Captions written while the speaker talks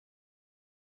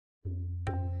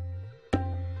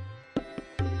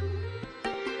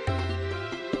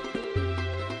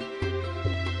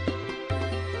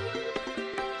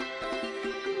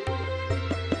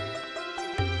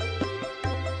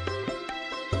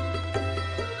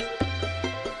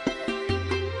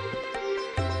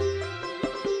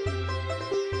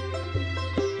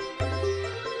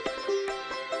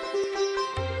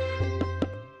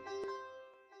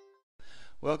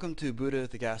Welcome to Buddha at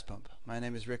the Gas Pump. My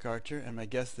name is Rick Archer, and my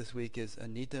guest this week is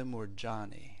Anita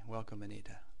Moorjani. Welcome,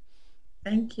 Anita.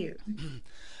 Thank you.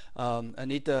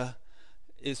 Anita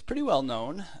is pretty well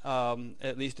known,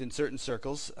 at least in certain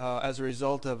circles, as a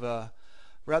result of a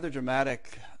rather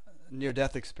dramatic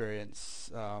near-death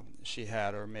experience she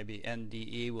had, or maybe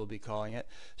NDE we'll be calling it.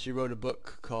 She wrote a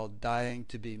book called Dying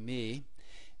to Be Me,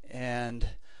 and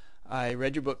I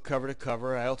read your book cover to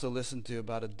cover. I also listened to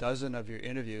about a dozen of your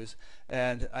interviews,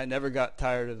 and I never got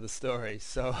tired of the story.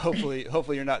 So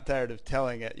hopefully you're not tired of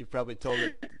telling it. You've probably told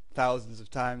it thousands of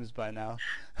times by now.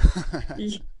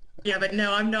 Yeah, but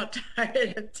no, I'm not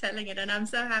tired of telling it, and I'm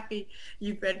so happy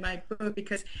you've read my book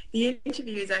because the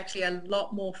interview is actually a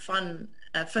lot more fun.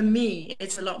 For me,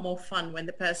 it's a lot more fun when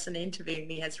the person interviewing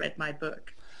me has read my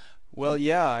book. Well,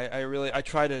 yeah, I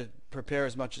try to prepare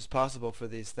as much as possible for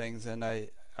these things, and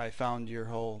I found your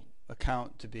whole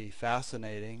account to be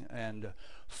fascinating and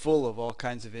full of all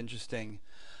kinds of interesting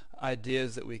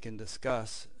ideas that we can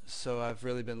discuss. So I've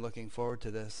really been looking forward to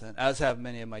this, and as have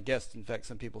many of my guests. In fact,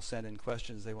 some people send in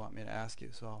questions they want me to ask you,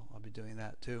 so I'll be doing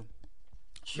that too.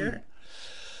 Sure.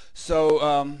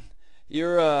 So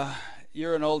you're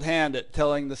an old hand at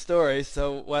telling the story,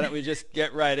 so why don't we just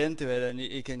get right into it, and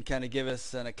you can kind of give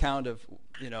us an account of,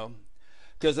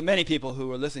 because many people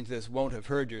who are listening to this won't have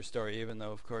heard your story, even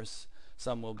though, of course,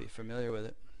 some will be familiar with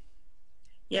it.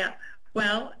 Yeah.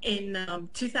 Well, in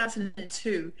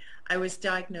 2002, I was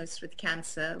diagnosed with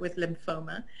cancer, with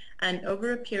lymphoma, and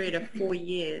over a period of 4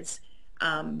 years,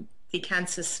 the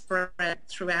cancer spread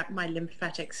throughout my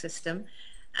lymphatic system,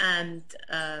 and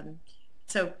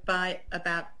so by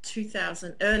about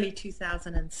early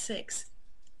 2006,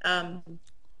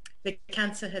 the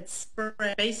cancer had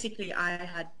spread. Basically, I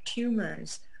had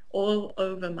tumors all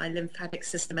over my lymphatic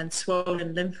system and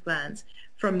swollen lymph glands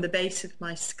from the base of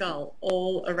my skull,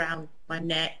 all around my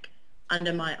neck,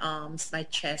 under my arms, my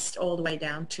chest, all the way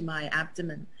down to my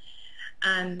abdomen.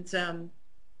 And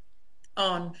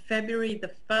on February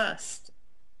the 1st,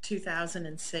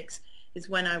 2006, is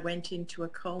when I went into a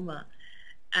coma.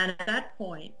 And at that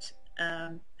point,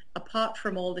 apart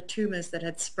from all the tumors that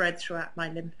had spread throughout my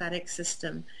lymphatic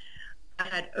system, I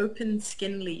had open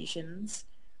skin lesions.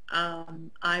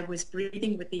 I was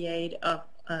breathing with the aid of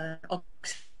an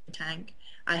oxygen tank.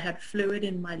 I had fluid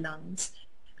in my lungs.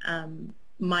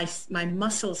 My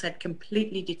muscles had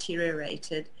completely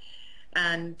deteriorated.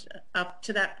 And up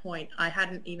to that point, I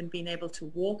hadn't even been able to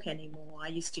walk anymore. I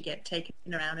used to get taken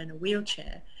around in a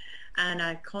wheelchair. And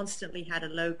I constantly had a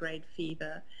low-grade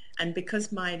fever. And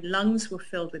because my lungs were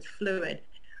filled with fluid,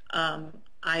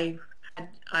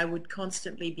 I would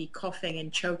constantly be coughing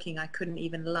and choking. I couldn't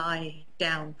even lie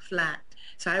down flat.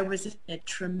 So I was in a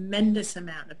tremendous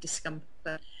amount of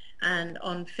discomfort. And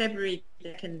on February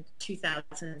 2nd,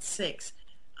 2006,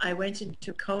 I went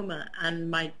into a coma, and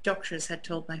my doctors had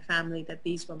told my family that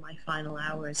these were my final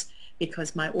hours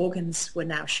because my organs were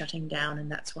now shutting down, and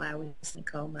that's why I was in a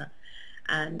coma.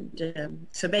 And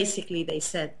so basically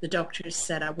the doctors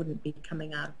said I wouldn't be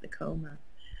coming out of the coma.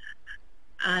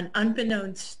 And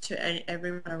unbeknownst to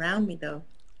everyone around me, though,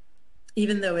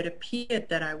 even though it appeared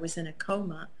that I was in a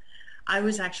coma, I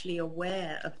was actually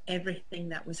aware of everything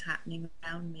that was happening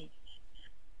around me.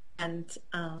 And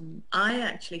I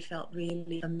actually felt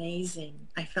really amazing.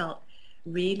 I felt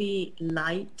really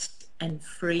light and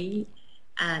free.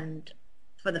 And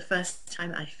for the first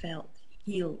time, I felt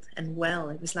healed and well.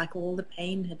 It was like all the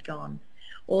pain had gone.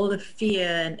 All the fear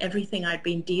and everything I'd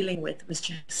been dealing with was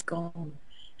just gone.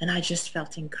 And I just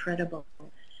felt incredible.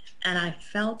 And I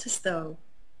felt as though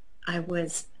I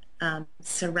was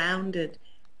surrounded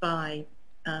by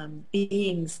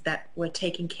beings that were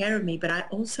taking care of me, but I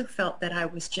also felt that I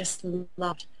was just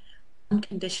loved,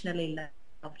 unconditionally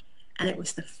loved. And it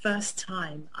was the first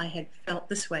time I had felt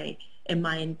this way in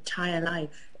my entire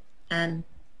life. And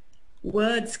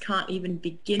words can't even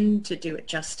begin to do it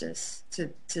justice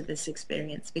to this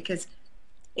experience, because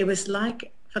it was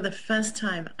like, for the first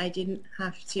time, I didn't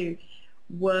have to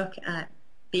work at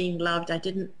being loved. I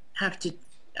didn't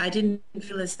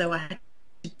feel as though I had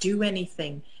to do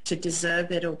anything to deserve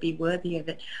it or be worthy of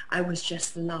it. I was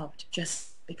just loved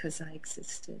just because I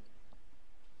existed.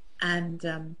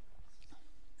 And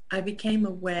I became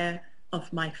aware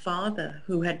of my father,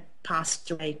 who had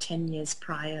passed away 10 years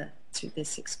prior to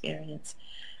this experience.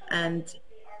 And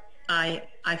I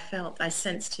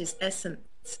sensed his essence.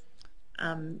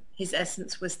 His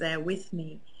essence was there with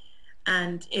me,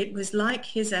 and it was like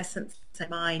his essence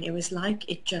and mine. It was like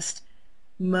it just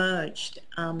merged.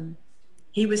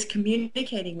 He was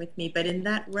communicating with me, but in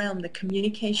that realm, the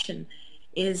communication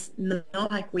is not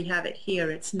like we have it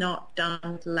here. It's not done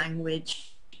with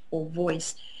language or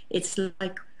voice. it's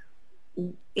like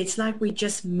we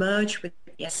just merge with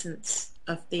the essence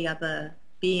of the other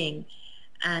being,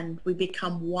 and we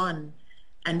become one,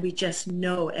 and we just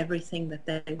know everything that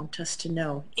they want us to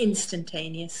know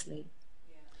instantaneously.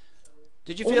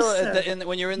 Did you feel Also,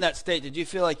 when you were in that state, did you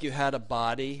feel like you had a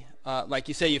body? Like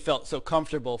you say, you felt so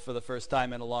comfortable for the first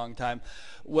time in a long time.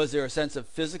 Was there a sense of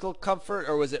physical comfort,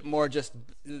 or was it more just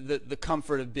the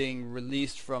comfort of being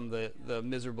released from the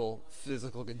miserable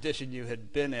physical condition you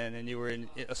had been in, and you were in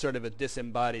a sort of a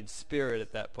disembodied spirit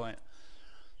at that point?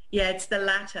 yeah, it's the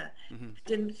latter. Mm-hmm.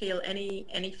 Didn't feel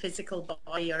any physical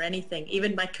body or anything.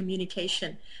 Even my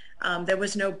communication, there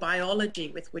was no biology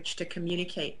with which to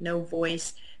communicate, no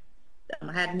voice.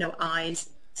 I had no eyes.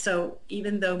 So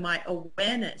even though my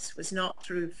awareness was not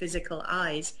through physical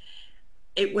eyes,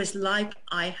 it was like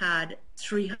I had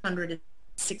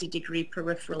 360-degree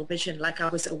peripheral vision, like I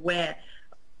was aware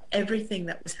of everything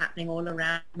that was happening all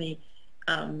around me,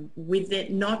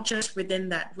 within, not just within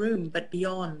that room, but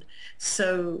beyond.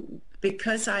 So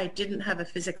because I didn't have a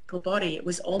physical body, it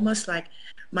was almost like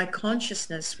my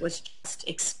consciousness was just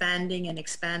expanding and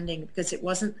expanding, because it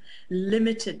wasn't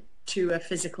limited to a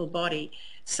physical body.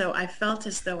 So I felt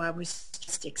as though I was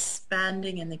just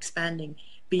expanding and expanding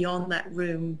beyond that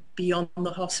room, beyond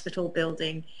the hospital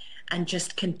building, and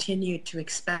just continued to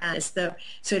expand as though,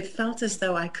 so it felt as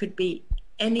though I could be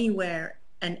anywhere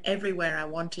and everywhere I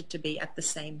wanted to be at the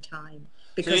same time.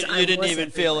 Because So you didn't even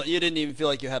everywhere. feel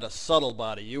like you had a subtle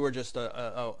body. You were just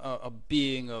a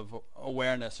being of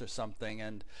awareness or something,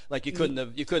 and like you couldn't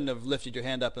have lifted your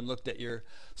hand up and looked at your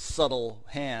subtle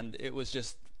hand. It was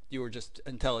just you were just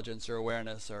intelligence or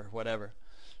awareness or whatever.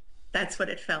 That's what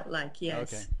it felt like, Okay.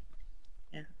 yes.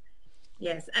 Yeah.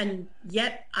 Yes, and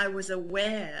yet I was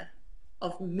aware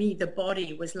of me. The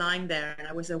body was lying there, and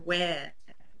I was aware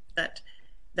that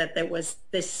there was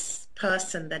this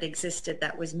person that existed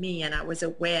that was me, and I was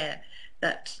aware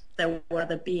that there were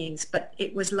other beings. But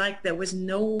it was like there was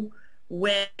no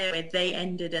where they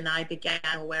ended and I began,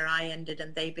 or where I ended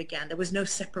and they began. There was no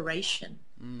separation.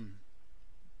 Mm.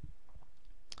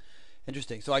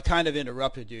 Interesting. So I kind of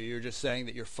interrupted you. You were just saying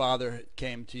that your father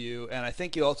came to you, and I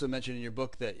think you also mentioned in your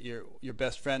book that your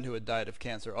best friend who had died of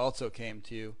cancer also came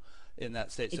to you in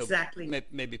that state. So Exactly.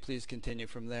 maybe please continue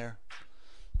from there.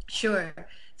 Sure.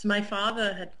 So my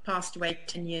father had passed away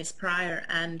 10 years prior,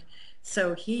 and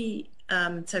so he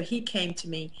came to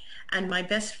me, and my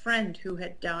best friend who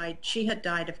had died, she had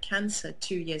died of cancer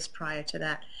 2 years prior to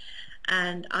that,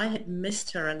 and I had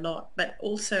missed her a lot, but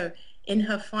also in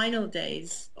her final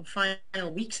days, or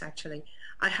final weeks actually,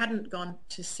 I hadn't gone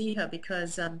to see her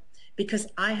because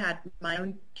I had my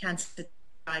own cancer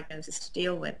diagnosis to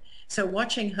deal with. So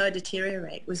watching her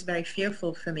deteriorate was very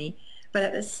fearful for me. But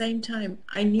at the same time,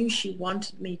 I knew she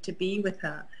wanted me to be with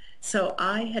her. So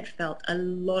I had felt a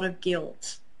lot of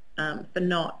guilt for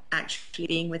not actually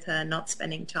being with her, not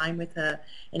spending time with her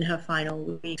in her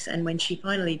final weeks. And when she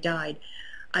finally died,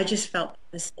 I just felt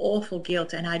this awful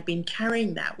guilt, and I'd been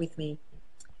carrying that with me.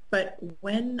 But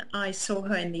when I saw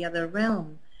her in the other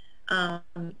realm, um,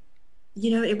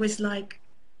 it was like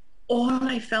all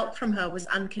I felt from her was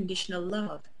unconditional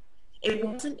love. It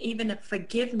wasn't even a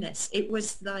forgiveness. It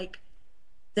was like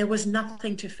there was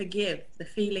nothing to forgive. The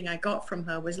feeling I got from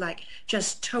her was like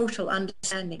just total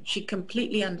understanding. She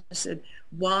completely understood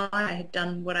why I had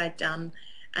done what I'd done.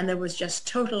 And there was just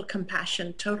total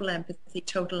compassion, total empathy,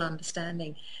 total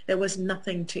understanding. There was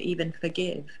nothing to even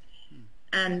forgive.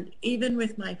 And even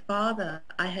with my father,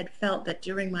 I had felt that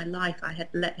during my life I had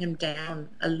let him down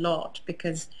a lot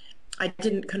because I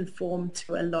didn't conform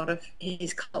to a lot of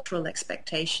his cultural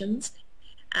expectations.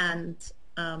 And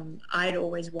I'd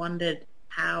always wondered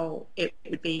how it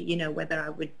would be,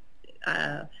 whether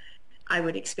I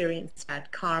would experience bad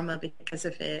karma because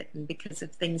of it and because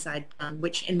of things I'd done,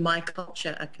 which in my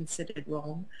culture are considered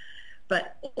wrong.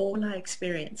 But all I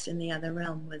experienced in the other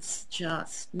realm was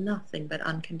just nothing but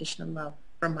unconditional love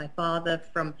from my father,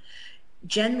 from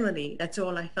generally, that's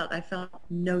all I felt. I felt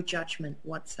no judgment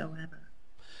whatsoever.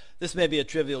 This may be a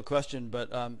trivial question,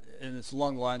 but and it's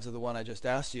along the lines of the one I just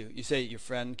asked you. You say your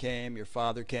friend came, your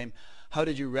father came. How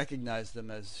did you recognize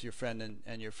them as your friend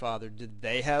and your father? Did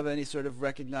they have any sort of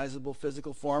recognizable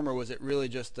physical form, or was it really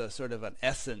just a sort of an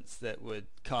essence that would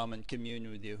come and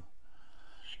commune with you?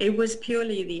 It was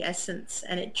purely the essence,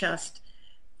 and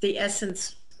the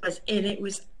essence was in it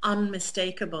was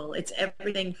unmistakable. It's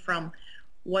everything from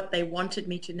what they wanted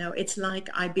me to know. It's like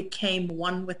I became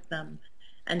one with them.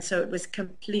 And so it was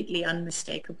completely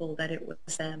unmistakable that it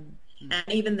was them. Mm.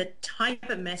 And even the type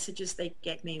of messages they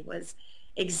gave me was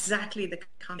exactly the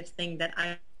kind of thing that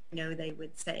I know they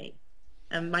would say.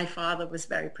 And my father was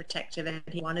very protective, and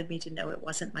he wanted me to know it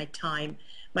wasn't my time.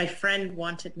 My friend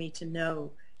wanted me to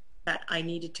know that I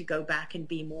needed to go back and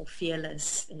be more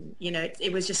fearless. And, you know,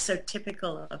 it was just so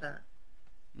typical of her.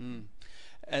 Mm.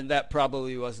 And that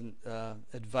probably wasn't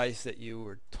advice that you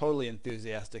were totally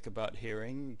enthusiastic about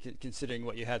hearing, considering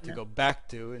what you had to No. go back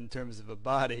to in terms of a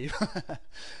body.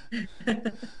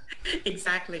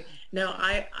 Exactly. No,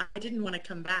 I didn't want to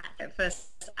come back at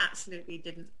first. Absolutely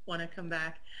didn't want to come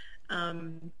back.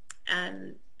 Um,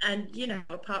 and you know,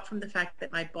 apart from the fact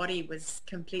that my body was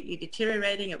completely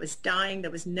deteriorating, it was dying,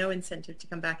 there was no incentive to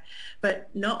come back. But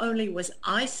not only was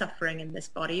I suffering in this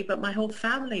body, but my whole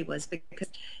family was, because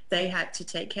they had to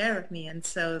take care of me. And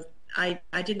so I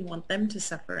didn't want them to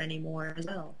suffer anymore as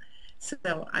well. So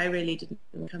I really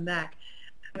didn't come back.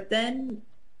 But then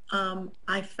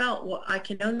I felt what I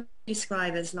can only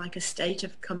describe as like a state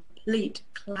of complete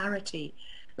clarity,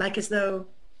 like as though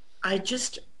I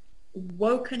just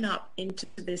woken up into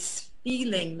this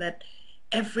feeling that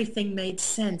everything made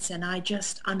sense, and I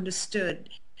just understood.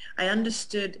 I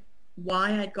understood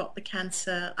why I got the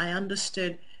cancer. I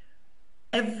understood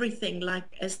everything, like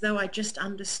as though I just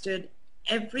understood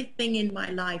everything in my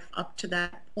life up to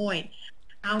that point,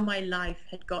 how my life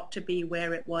had got to be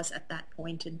where it was at that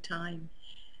point in time.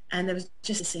 And there was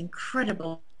just this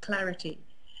incredible clarity.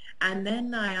 And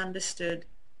then I understood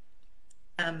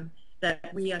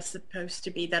that we are supposed to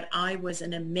be, that I was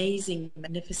an amazing,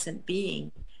 magnificent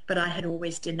being, but I had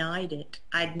always denied it.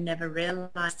 I'd never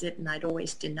realized it, and I'd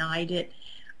always denied it.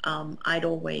 I'd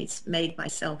always made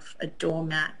myself a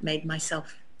doormat, made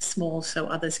myself small so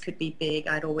others could be big.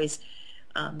 I'd always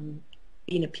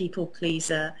been a people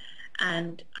pleaser.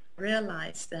 And I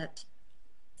realized that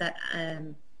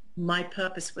my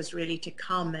purpose was really to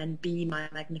come and be my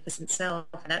magnificent self.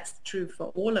 And that's true for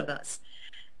all of us.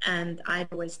 And I'd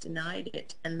always denied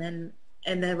it. And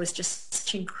there was just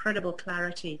such incredible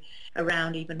clarity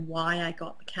around even why I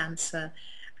got the cancer.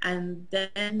 And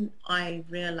then I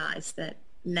realized that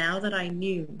now that I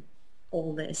knew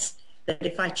all this, that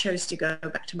if I chose to go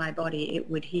back to my body, it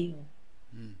would heal.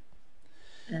 Mm.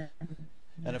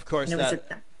 And of course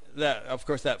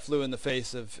that flew in the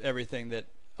face of everything that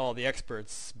all the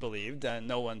experts believed, and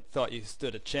no one thought you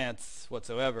stood a chance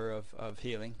whatsoever of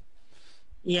healing.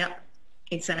 Yeah,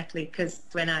 exactly. Because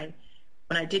when I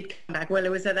did come back, well, it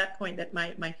was at that point that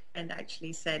my friend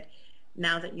actually said,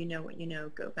 now that you know what you know,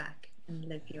 go back and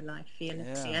live your life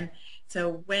fearlessly. Yeah. And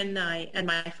so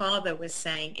my father was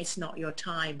saying, it's not your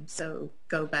time, so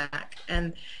go back.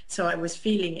 And so I was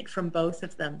feeling it from both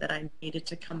of them that I needed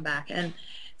to come back. And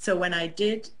so when I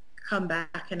did come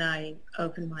back and I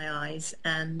opened my eyes,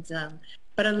 and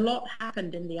but a lot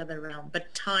happened in the other realm.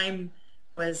 But time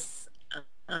is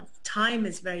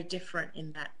very different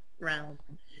in that realm.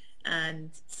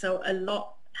 And so a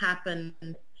lot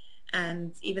happened.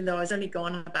 And even though I was only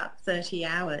gone about 30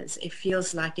 hours, it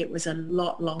feels like it was a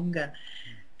lot longer.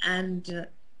 And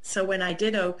so when I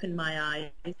did open my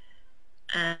eyes,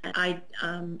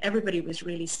 everybody was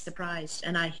really surprised,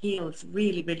 and I healed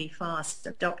really, really fast.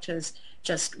 The doctors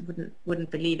just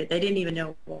wouldn't believe it. They didn't even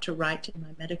know what to write in my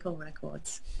medical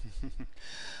records.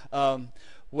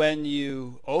 When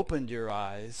you opened your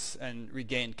eyes and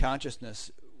regained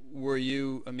consciousness, were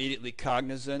you immediately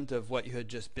cognizant of what you had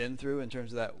just been through in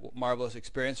terms of that marvelous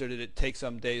experience, or did it take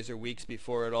some days or weeks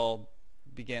before it all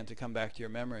began to come back to your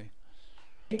memory?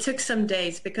 It took some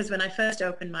days, because when I first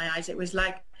opened my eyes, it was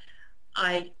like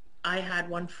I had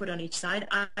one foot on each side.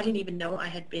 I didn't even know I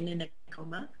had been in a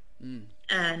coma. Mm.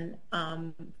 And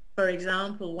for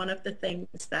example, one of the things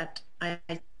that I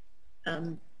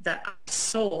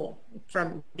saw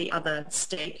from the other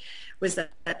state was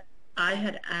that I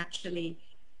had actually,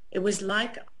 it was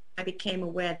like I became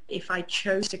aware that if I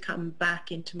chose to come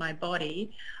back into my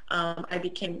body,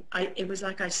 it was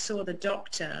like I saw the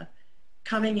doctor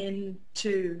coming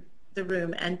into the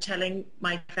room and telling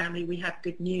my family, we have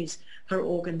good news, her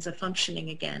organs are functioning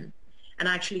again. And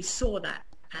I actually saw that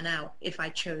pan out if I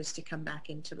chose to come back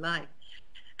into life.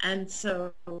 And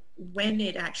so when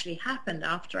it actually happened,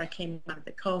 after I came out of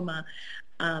the coma,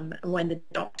 when the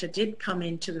doctor did come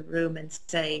into the room and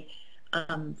say,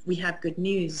 we have good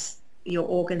news, your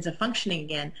organs are functioning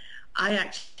again, I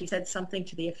actually said something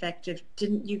to the effect of,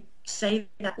 didn't you say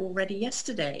that already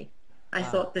yesterday? I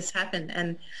thought this happened.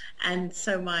 And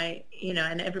so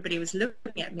and everybody was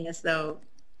looking at me as though,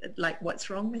 like, what's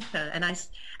wrong with her? And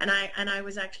I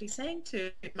was actually saying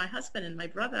to my husband and my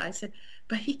brother, I said,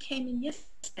 but he came in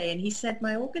yesterday and he said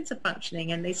my organs are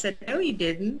functioning. And they said, no, he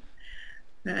didn't.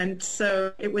 And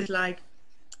so it was like,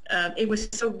 it was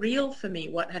so real for me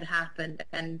what had happened.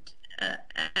 And uh,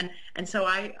 and so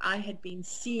I had been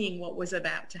seeing what was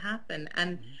about to happen,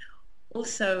 and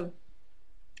also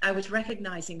I was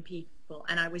recognizing people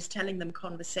and I was telling them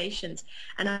conversations,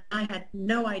 and I had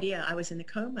no idea I was in a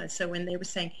coma. So when they were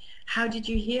saying, how did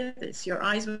you hear this? Your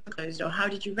eyes were closed, or how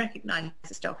did you recognize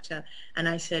this, doctor? And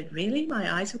I said, really?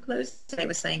 My eyes were closed? They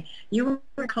were saying, you were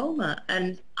in a coma.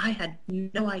 And I had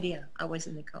no idea I was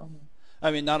in a coma. I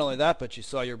mean, not only that, but you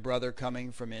saw your brother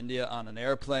coming from India on an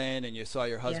airplane, and you saw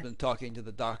your husband talking to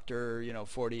the doctor,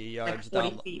 40 yards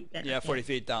like 40 down, feet, 40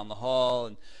 feet down the hall,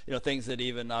 and things that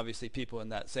even obviously people in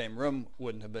that same room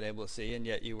wouldn't have been able to see, and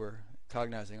yet you were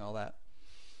cognizing all that.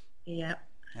 Yeah.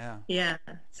 Yeah. Yeah.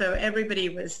 So everybody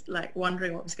was like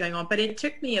wondering what was going on, but it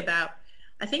took me about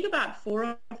 4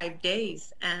 or 5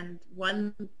 days, and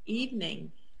one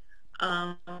evening,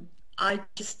 I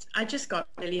just got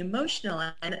really emotional,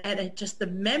 and it just, the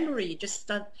memory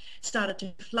just started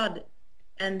to flood.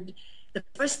 And the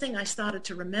first thing I started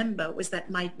to remember was that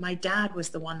my dad was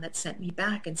the one that sent me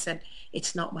back and said,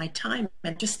 it's not my time.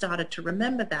 And just started to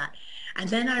remember that. And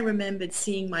then I remembered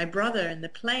seeing my brother in the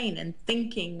plane and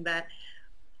thinking that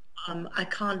I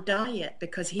can't die yet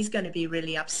because he's going to be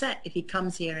really upset if he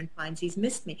comes here and finds he's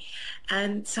missed me.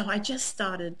 And so I just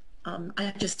started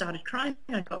crying.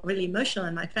 I got really emotional,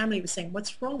 and my family was saying,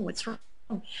 what's wrong? What's wrong?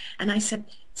 And I said,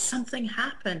 something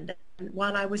happened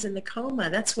while I was in the coma.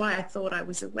 That's why I thought I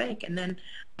was awake. And then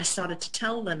I started to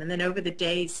tell them. And then over the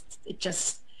days, I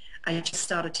just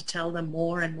started to tell them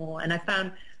more and more. And I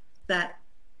found that,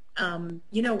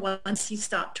 once you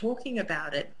start talking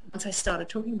about it, once I started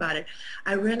talking about it,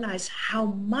 I realized how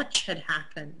much had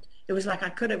happened. It was like I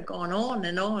could have gone on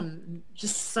and on.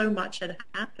 Just so much had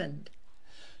happened.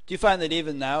 Do you find that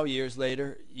even now, years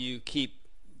later, you keep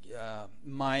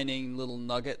mining little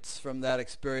nuggets from that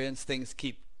experience? Things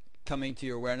keep coming to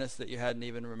your awareness that you hadn't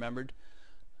even remembered?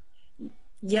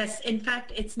 Yes. In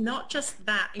fact, it's not just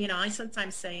that. I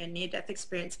sometimes say a near-death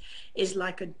experience is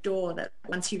like a door that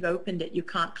once you've opened it, you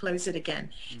can't close it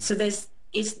again. So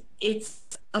it's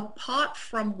apart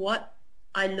from what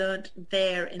I learned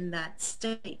there in that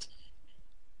state,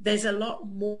 there's a lot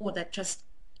more that just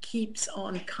keeps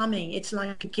on coming. It's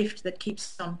like a gift that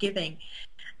keeps on giving.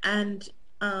 And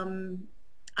the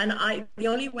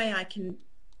only way I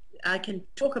can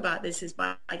talk about this is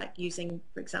by using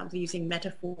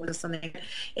metaphors or something.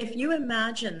 If you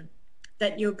imagine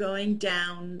that you're going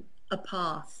down a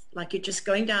path, like you're just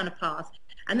going down a path,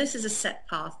 and this is a set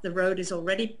path, the road is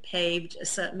already paved a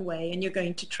certain way, and you're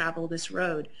going to travel this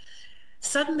road.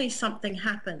 Suddenly something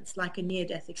happens, like a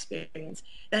near-death experience,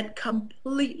 that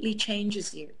completely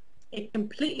changes you. It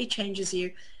completely changes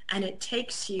you, and it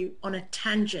takes you on a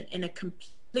tangent in a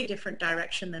completely different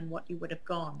direction than what you would have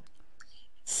gone.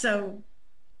 So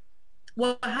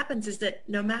what happens is that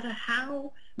no matter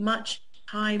how much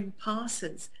time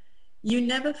passes, you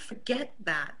never forget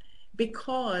that,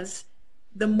 because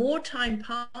the more time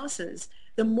passes,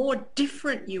 the more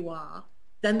different you are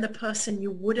than the person you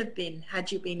would have been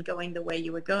had you been going the way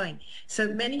you were going.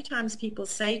 So many times people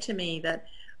say to me that,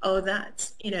 oh,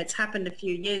 that's, it's happened a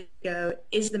few years ago.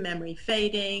 Is the memory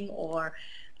fading? Or,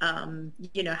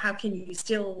 how can you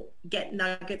still get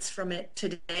nuggets from it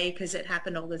today because it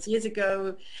happened all those years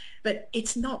ago? But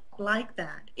it's not like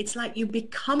that. It's like you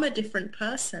become a different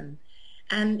person.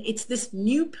 And it's this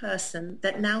new person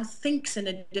that now thinks in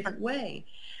a different way.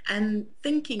 And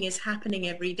thinking is happening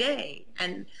every day.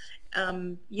 And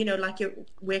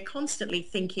we're constantly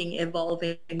thinking,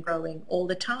 evolving, and growing all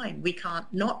the time. We can't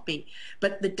not be.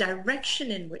 But the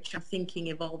direction in which I'm thinking,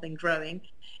 evolving, growing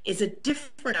is a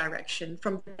different direction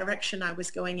from the direction I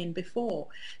was going in before.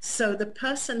 So the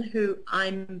person who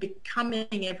I'm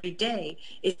becoming every day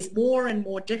is more and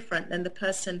more different than the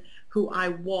person who I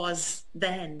was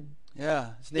then. Yeah,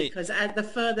 it's neat. Because the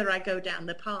further I go down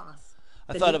the path,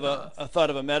 I thought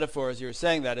of a metaphor as you were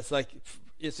saying that.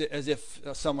 It's as if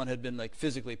someone had been like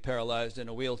physically paralyzed in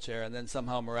a wheelchair, and then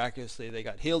somehow miraculously they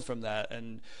got healed from that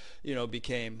and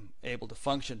became able to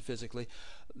function physically.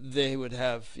 They would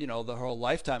have the whole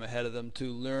lifetime ahead of them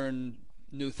to learn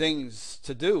new things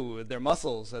to do with their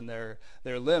muscles and their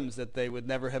limbs that they would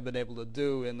never have been able to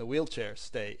do in the wheelchair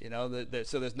state.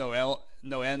 So there's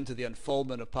no end to the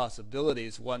unfoldment of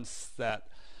possibilities once that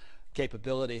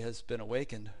capability has been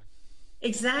awakened.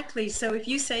 Exactly. So if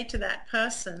you say to that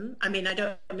person, I mean, I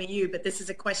don't mean you, but this is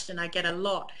a question I get a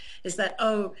lot, is that,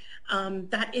 oh,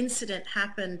 that incident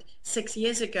happened 6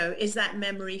 years ago. Is that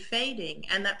memory fading?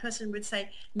 And that person would say,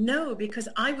 no, because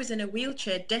I was in a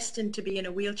wheelchair, destined to be in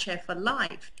a wheelchair for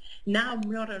life. Now I'm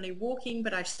not only walking,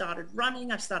 but I've started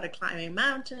running, I've started climbing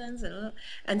mountains,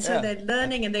 and so Yeah. they're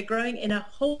learning and they're growing in a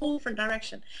whole different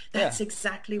direction. Yeah. That's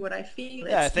exactly what I feel.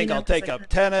 Yeah, I It's, you think know, I'll because take I up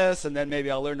tennis, and then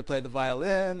maybe I'll learn to play the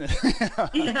violin.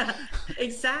 yeah,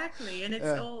 exactly. And it's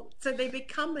Yeah. all, so they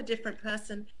become a different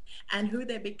person, and who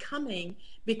they're becoming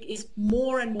is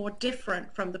more and more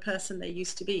different from the person they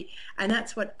used to be. And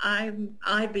that's what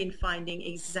I've been finding,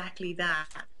 exactly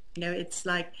that. You know, it's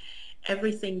like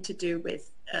everything to do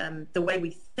with the way we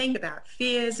think about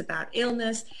fears, about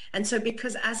illness. And so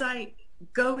because as I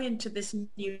go into this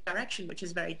new direction, which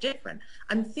is very different,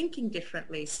 I'm thinking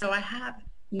differently. So I have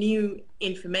new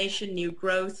information, new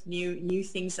growth, new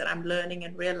things that I'm learning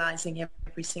and realizing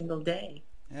every single day.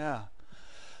 Yeah.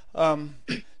 Um,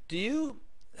 do you,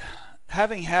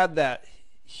 having had that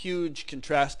huge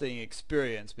contrasting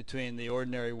experience between the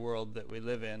ordinary world that we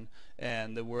live in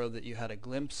and the world that you had a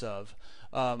glimpse of,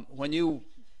 when you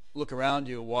look around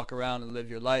you, walk around and live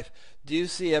your life, do you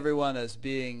see everyone as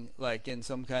being like in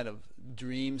some kind of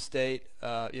dream state?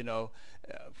 The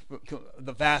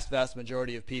vast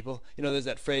majority of people, there's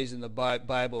that phrase in the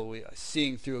Bible, we are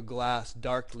seeing through a glass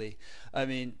darkly. I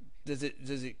mean,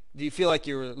 do you feel like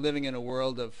you're living in a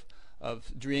world of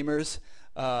dreamers,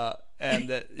 and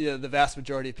that the vast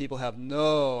majority of people have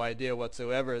no idea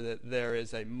whatsoever that there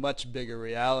is a much bigger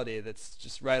reality that's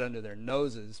just right under their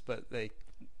noses, but they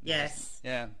Yes.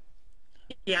 yeah.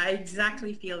 Yeah, I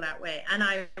exactly feel that way. And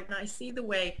when I see the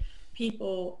way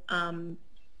people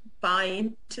buy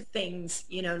into things,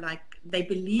 like they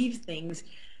believe things.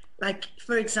 Like,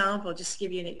 for example, just to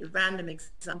give you a random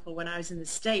example, when I was in the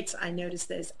States, I noticed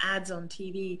there's ads on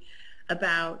TV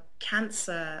about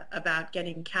cancer, about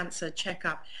getting cancer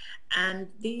checkup. And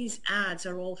these ads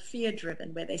are all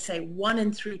fear-driven, where they say 1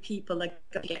 in 3 people are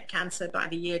going to get cancer by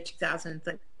the year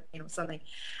 2030 or something.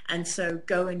 And so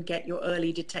go and get your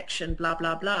early detection, blah,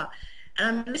 blah, blah.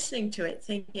 And I'm listening to it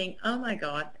thinking, oh my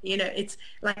God, it's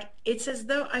like, it's as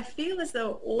though I feel as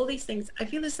though all these things, I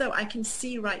feel as though I can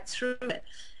see right through it.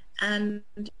 And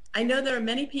I know there are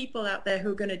many people out there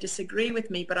who are going to disagree with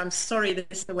me, but I'm sorry, this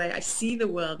is the way I see the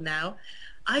world now.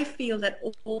 I feel that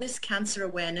all this cancer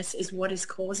awareness is what is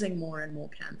causing more and more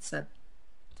cancer.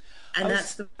 And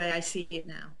that's the way I see it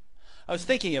now. I was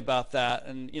thinking about that,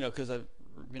 and because I've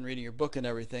been reading your book and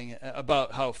everything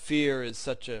about how fear is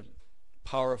such a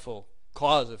powerful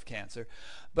cause of cancer.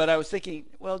 But I was thinking,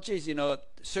 well, geez,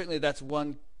 certainly that's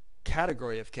one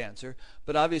category of cancer,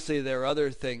 but obviously there are other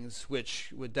things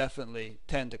which would definitely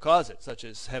tend to cause it, such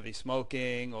as heavy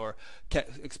smoking or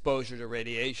exposure to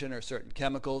radiation or certain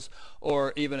chemicals,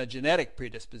 or even a genetic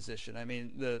predisposition. I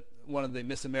mean, one of the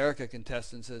Miss America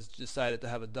contestants has decided to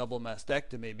have a double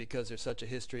mastectomy because there's such a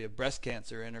history of breast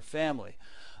cancer in her family.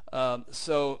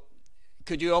 So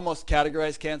could you almost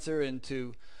categorize cancer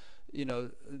into,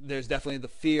 there's definitely the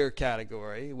fear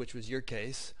category, which was your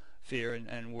case, fear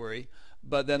and worry.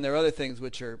 But then there are other things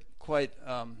which are quite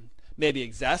maybe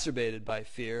exacerbated by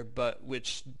fear, but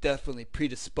which definitely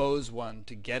predispose one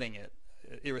to getting it,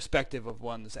 irrespective of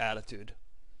one's attitude.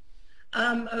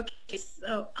 Okay,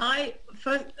 so I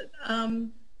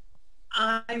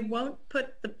won't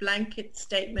put the blanket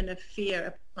statement of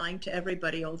fear applying to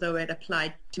everybody, although it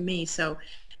applied to me. So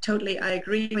totally, I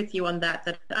agree with you on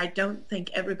that I don't think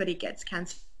everybody gets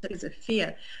cancer because of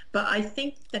fear. But I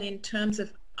think that in terms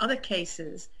of other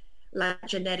cases, like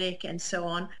genetic and so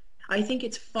on, I think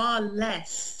it's far less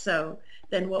so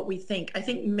than what we think. I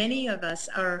think many of us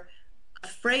are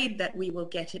afraid that we will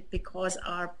get it because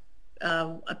a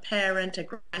parent, a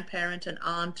grandparent, an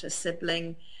aunt, a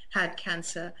sibling had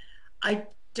cancer. I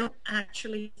don't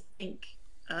actually think,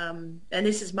 and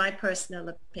this is my personal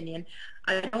opinion,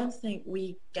 I don't think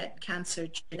we get cancer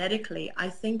genetically. I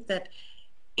think that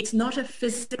it's not a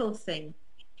physical thing.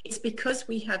 It's because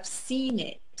we have seen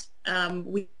it.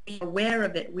 We are aware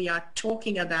of it. We are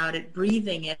talking about it,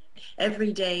 breathing it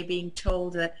every day, being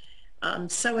told that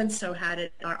so-and-so had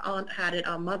it, our aunt had it,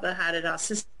 our mother had it, our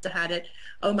sister had it.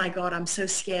 Oh my God, I'm so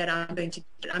scared. I'm going to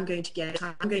get it.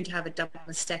 I'm going to have a double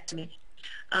mastectomy.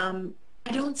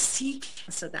 I don't see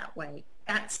cancer that way.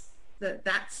 That's the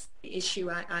issue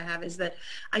I have, is that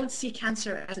I don't see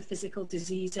cancer as a physical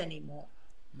disease anymore.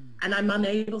 And I'm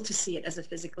unable to see it as a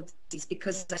physical disease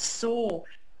because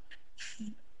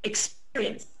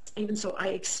I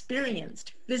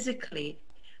experienced physically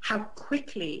how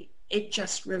quickly it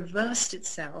just reversed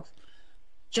itself,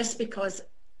 just because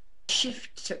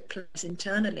shift took place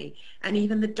internally, and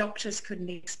even the doctors couldn't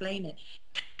explain it.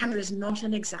 Cancer is not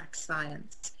an exact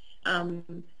science.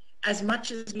 As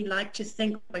much as we like to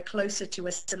think we're closer to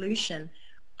a solution,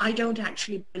 I don't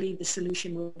actually believe the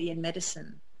solution will be in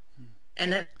medicine.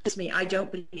 And that's me. I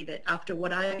don't believe it. After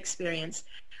what I experienced,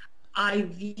 I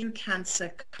view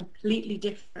cancer completely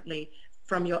differently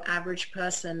from your average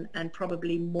person, and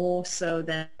probably more so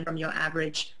than from your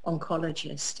average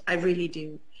oncologist. I really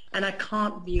do. And I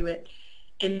can't view it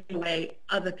in the way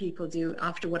other people do.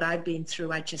 After what I've been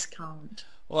through, I just can't.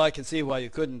 Well, I can see why you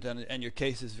couldn't, and your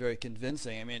case is very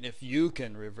convincing. I mean, if you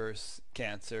can reverse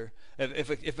cancer,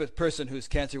 if a person whose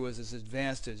cancer was as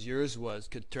advanced as yours was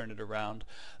could turn it around,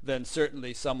 then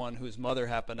certainly someone whose mother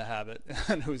happened to have it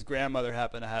and whose grandmother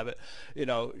happened to have it, you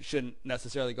know, shouldn't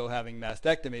necessarily go having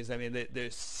mastectomies. I mean,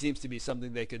 there seems to be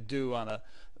something they could do on a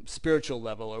spiritual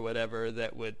level or whatever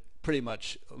that would pretty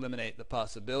much eliminate the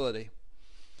possibility.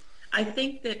 I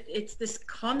think that it's this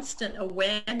constant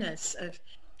awareness of,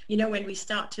 you know, when we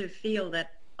start to feel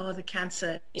that, oh, the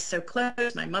cancer is so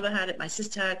close, my mother had it, my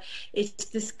sister had it, it's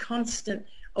this constant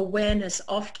awareness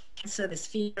of cancer, this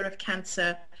fear of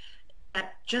cancer,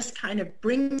 that just kind of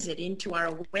brings it into our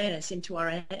awareness, into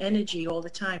our energy all the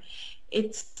time.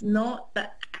 It's not the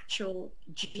actual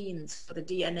genes or the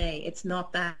DNA. It's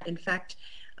not that. In fact,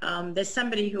 there's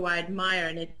somebody who I admire,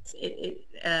 and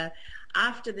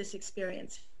after this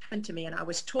experience happened to me, and I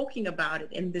was talking about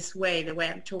it in this way, the way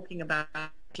I'm talking about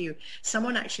you,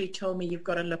 someone actually told me, you've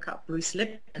got to look up Bruce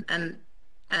Lipton,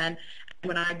 and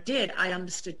when I did, I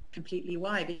understood completely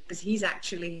why, because he's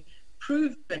actually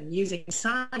proven using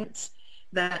science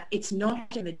that it's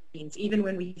not in the genes. Even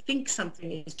when we think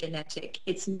something is genetic,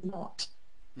 it's not.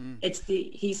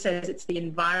 He says it's the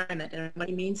environment, and what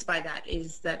he means by that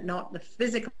is that not the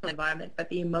physical environment, but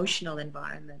the emotional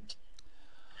environment.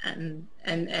 And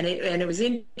it was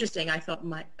interesting. I thought,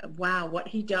 wow, what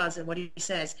he does and what he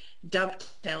says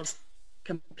dovetails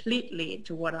completely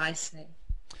into what I say.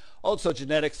 Also,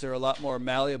 genetics are a lot more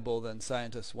malleable than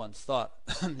scientists once thought.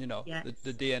 You know, yes.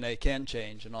 the DNA can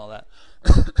change and all that.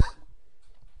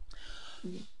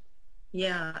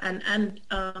 Yeah, and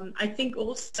I think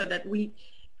also that we're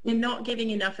not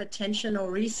giving enough attention or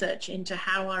research into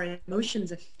how our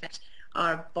emotions affect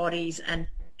our bodies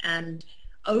and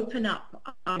open up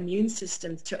our immune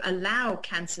systems to allow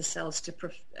cancer cells to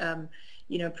proliferate.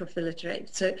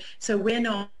 So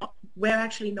we're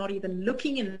actually not even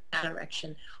looking in that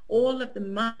direction. All of the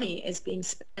money is being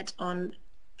spent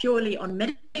purely on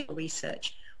medical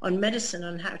research, on medicine,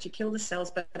 on how to kill the cells,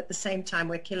 but at the same time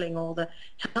we're killing all the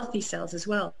healthy cells as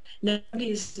well. Nobody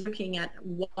is looking at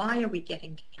why are we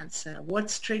getting cancer,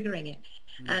 what's triggering it.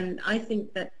 And I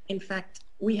think that, in fact,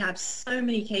 we have so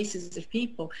many cases of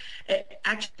people.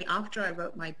 Actually, after I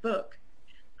wrote my book,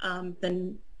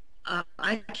 then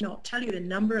I cannot tell you the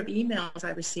number of emails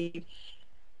I received,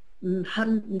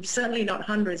 certainly not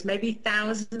hundreds, maybe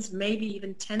thousands, maybe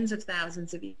even tens of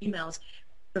thousands of emails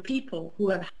for people who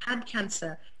have had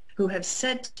cancer, who have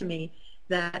said to me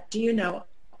that, do you know,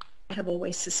 I have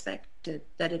always suspected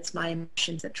that it's my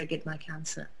emotions that triggered my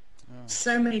cancer. Oh.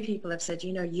 So many people have said,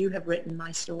 you know, you have written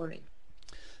my story.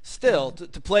 Still,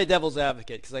 to play devil's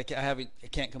advocate, because I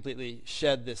can't completely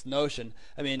shed this notion.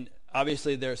 I mean,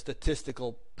 obviously there are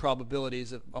statistical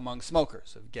probabilities among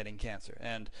smokers of getting cancer,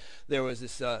 and there was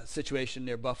this situation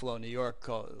near Buffalo, New York,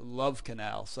 called Love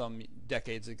Canal some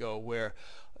decades ago, where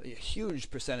a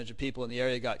huge percentage of people in the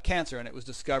area got cancer, and it was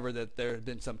discovered that there had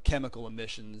been some chemical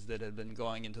emissions that had been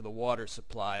going into the water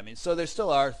supply. I mean, so there still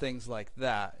are things like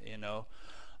that, you know,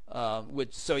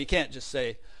 so you can't just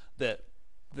say that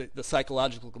the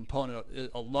psychological component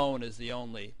alone is the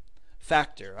only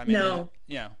factor. I mean, no.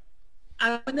 Yeah.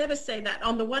 I would never say that.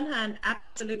 On the one hand,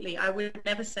 absolutely, I would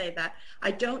never say that.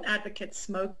 I don't advocate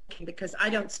smoking because I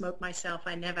don't smoke myself.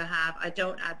 I never have. I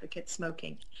don't advocate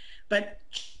smoking. But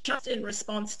just in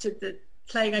response to the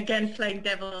playing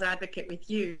devil's advocate with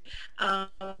you,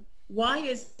 why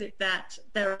is it that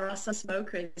there are some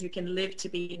smokers who can live to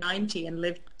be 90 and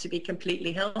live to be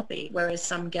completely healthy, whereas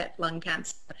some get lung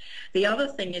cancer? The other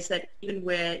thing is that even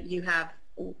where you have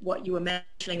what you were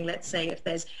mentioning, let's say if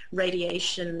there's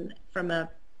radiation from a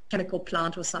chemical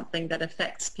plant or something that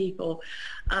affects people,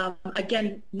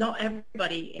 again, not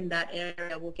everybody in that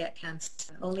area will get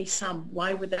cancer, only some.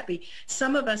 Why would that be?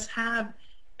 Some of us have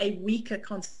a weaker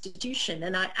constitution,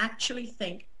 and I actually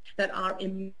think that our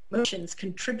emotions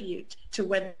contribute to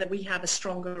whether we have a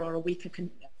stronger or a weaker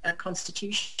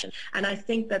constitution. And I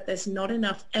think that there's not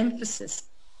enough emphasis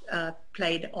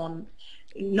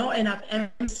not enough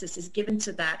emphasis is given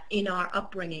to that in our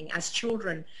upbringing as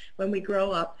children. When we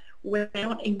grow up, we're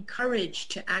not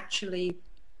encouraged to actually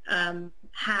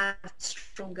have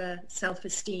stronger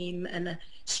self-esteem and a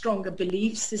stronger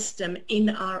belief system in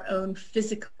our own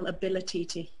physical ability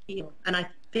to heal. And I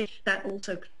think that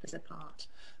also plays a part.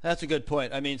 That's a good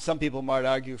point. I mean, some people might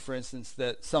argue, for instance,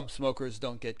 that some smokers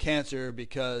don't get cancer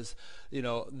because, you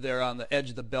know, they're on the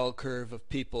edge of the bell curve of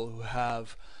people who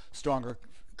have stronger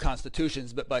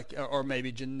constitutions, or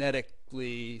maybe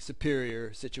genetically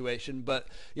superior situation. But,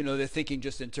 you know, they're thinking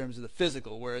just in terms of the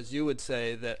physical, whereas you would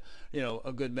say that, you know,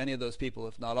 a good many of those people,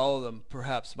 if not all of them,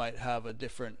 perhaps might have a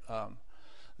different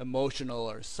emotional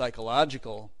or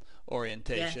psychological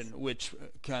orientation, yes, which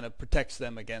kind of protects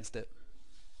them against it.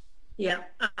 Yeah,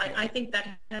 I think that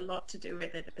has a lot to do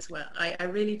with it as well. I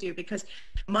really do, because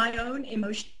my own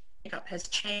emotional makeup has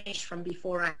changed from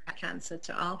before I had cancer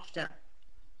to after.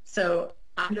 So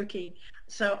I'm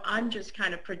just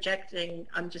kind of projecting,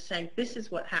 I'm just saying, this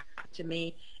is what happened to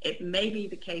me. It may be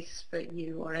the case for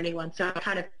you or anyone. So I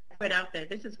kind of put out there,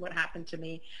 this is what happened to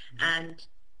me. And,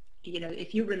 you know,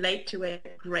 if you relate to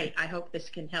it, great. I hope this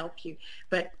can help you.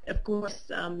 But of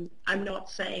course, I'm not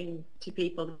saying to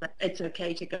people that it's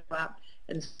okay to go out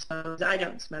and smoke. I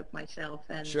don't smoke myself,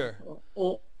 and sure,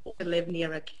 or to live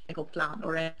near a chemical plant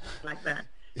or anything like that.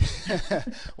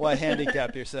 Why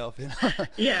handicap yourself, you know?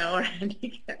 Yeah, or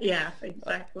handicap. Yeah,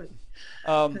 exactly.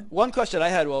 One question I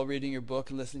had while reading your book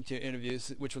and listening to your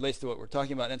interviews, which relates to what we're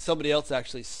talking about, and somebody else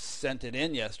actually sent it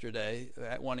in yesterday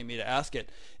wanting me to ask it,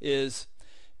 is,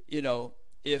 you know,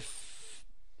 if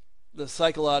the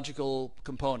psychological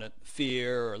component,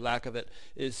 fear or lack of it,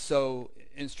 is so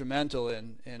instrumental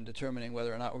in determining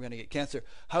whether or not we're going to get cancer,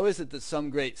 how is it that some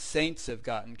great saints have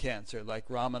gotten cancer, like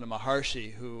Ramana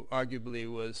Maharshi, who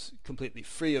arguably was completely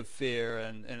free of fear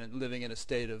and living in a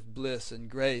state of bliss and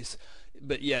grace,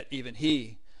 but yet even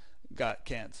he got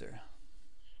cancer?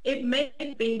 It may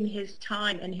have been his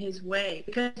time and his way,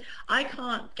 because I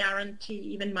can't guarantee,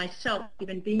 even myself,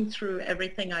 even being through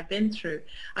everything I've been through,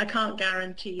 I can't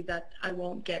guarantee that I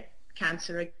won't get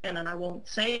cancer again, and I won't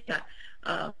say that.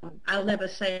 I'll never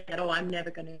say that, oh, I'm never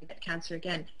going to get cancer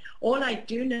again. All I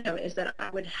do know is that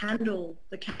I would handle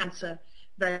the cancer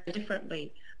very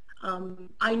differently.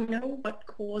 I know what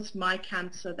caused my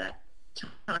cancer that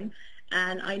time,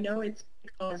 and I know it's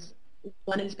because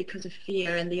one is because of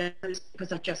fear, and the other is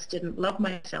because I just didn't love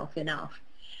myself enough.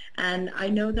 And I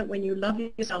know that when you love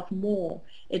yourself more,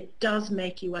 it does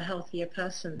make you a healthier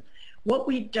person. What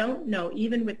we don't know,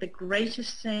 even with the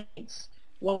greatest saints,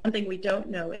 one thing we don't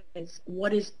know is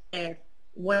what is their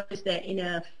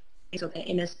inner or their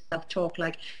inner self-talk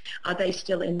like. Are they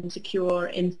still insecure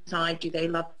inside? Do they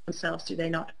love themselves? Do they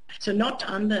not? So not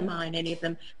to undermine any of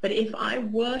them, but if I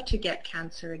were to get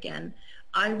cancer again,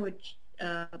 I would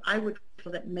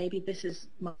feel that maybe this is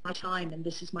my time and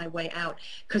this is my way out,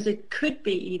 because it could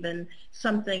be even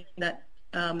something that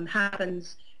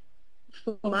happens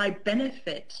for my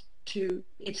benefit.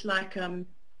 It's like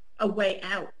a way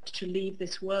out to leave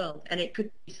this world, and it could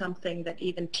be something that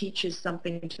even teaches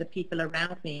something to the people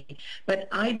around me. But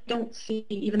I don't see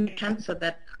even the cancer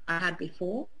that I had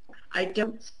before, I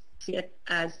don't see it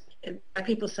as,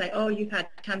 people say, oh, you've had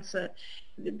cancer,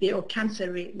 or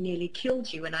cancer nearly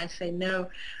killed you, and I say no,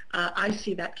 I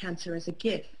see that cancer as a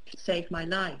gift to save my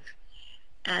life.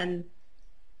 And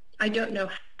I don't know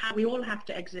how, we all have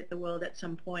to exit the world at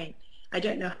some point. I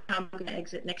don't know how I'm going to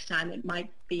exit next time. It might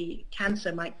be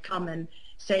cancer might come and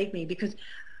save me, because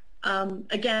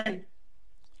again,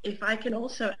 if I can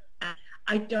also add,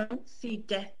 I don't see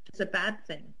death as a bad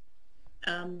thing.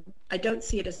 I don't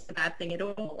see it as a bad thing at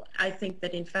all. I think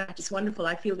that in fact it's wonderful.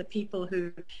 I feel that people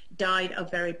who died are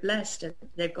very blessed and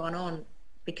they've gone on,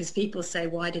 because people say,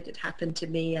 why did it happen to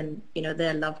me? And, you know,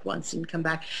 their loved ones didn't come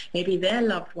back. Maybe their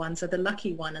loved ones are the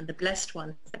lucky one and the blessed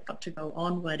ones that got to go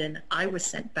onward, and I was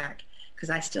sent back because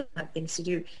I still have things to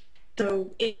do. So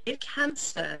if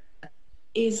cancer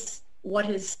is what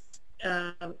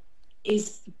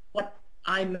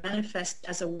I manifest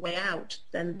as a way out,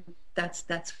 then that's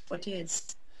what it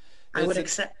is. I would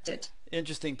accept it.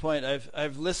 Interesting point.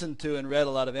 I've listened to and read a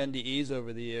lot of NDEs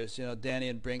over the years. You know, Danny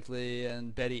and Brinkley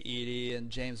and Betty Eadie and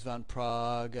James Van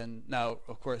Praagh, and now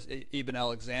of course Eben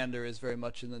Alexander is very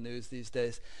much in the news these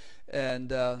days.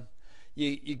 And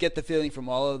you get the feeling from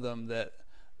all of them that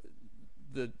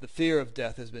the fear of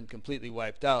death has been completely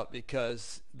wiped out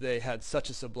because they had such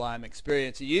a sublime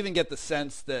experience. You even get the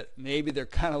sense that maybe they're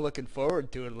kind of looking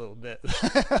forward to it a little bit.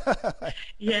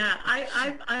 Yeah,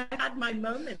 I've had my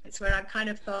moments where I've kind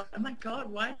of thought, oh my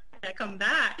God, why did I come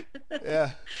back?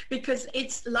 Yeah. Because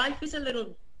life is a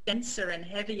little denser and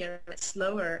heavier and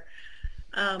slower,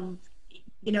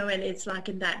 you know, and it's like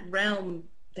in that realm,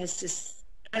 there's this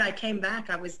I came back,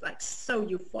 I was like so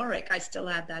euphoric. I still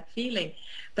had that feeling.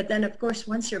 But then, of course,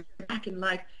 once you're back in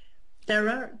life, there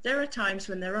are times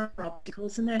when there are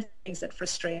obstacles and there are things that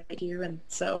frustrate you. And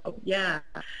so, yeah,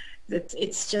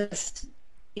 it's just,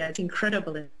 yeah, it's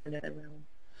incredible in that realm.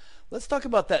 Let's talk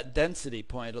about that density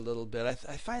point a little bit.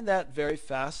 I find that very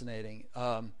fascinating.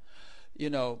 You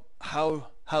know,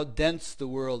 how dense the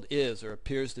world is, or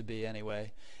appears to be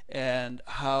anyway, and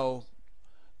how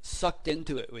sucked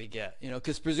into it we get. You know,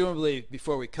 because presumably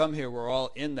before we come here, we're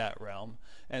all in that realm,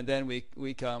 and then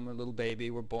we come, a little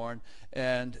baby, we're born,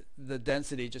 and the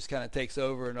density just kind of takes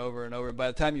over and over and over. And by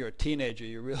the time you're a teenager,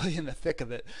 you're really in the thick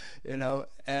of it, you know.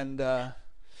 And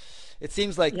it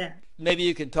seems like, Yeah. maybe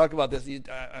you can talk about this.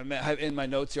 In my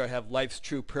notes here, I have life's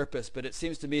true purpose, but it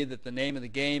seems to me that the name of the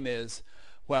game is,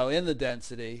 while in the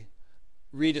density,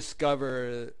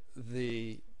 rediscover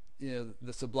the, you know,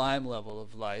 the sublime level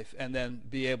of life, and then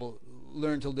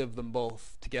learn to live them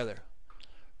both together.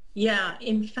 Yeah,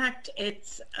 in fact,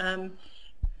 it's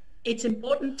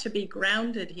important to be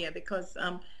grounded here, because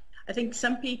I think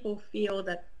some people feel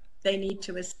that they need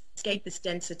to escape this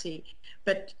density,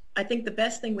 but I think the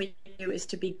best thing we do is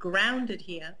to be grounded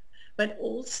here, but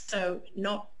also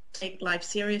not take life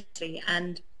seriously,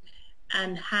 and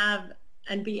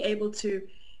be able to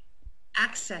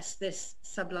access this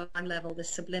sublime level, this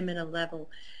subliminal level.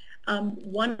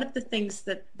 One of the things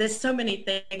that, there's so many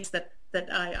things that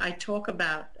I talk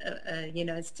about, you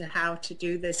know, as to how to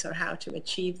do this or how to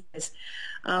achieve this.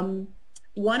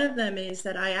 One of them is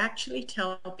that I actually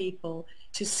tell people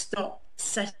to stop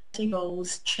setting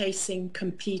goals, chasing,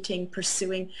 competing,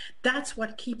 pursuing. That's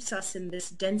what keeps us in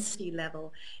this density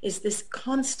level, is this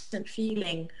constant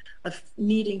feeling of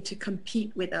needing to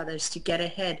compete with others to get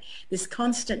ahead, this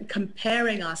constant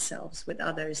comparing ourselves with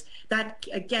others. That,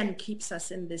 again, keeps us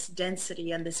in this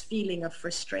density and this feeling of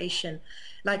frustration.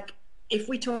 Like, if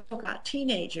we talk about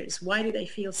teenagers, why do they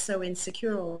feel so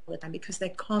insecure all the time? Because they're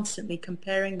constantly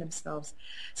comparing themselves.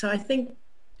 So I think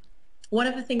one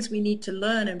of the things we need to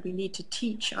learn, and we need to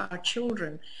teach our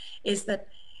children, is that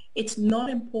it's not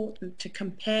important to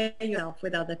compare yourself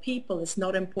with other people. It's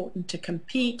not important to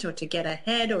compete or to get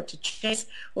ahead or to chase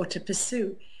or to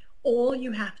pursue. All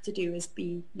you have to do is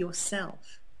be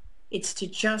yourself. It's to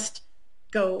just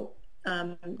go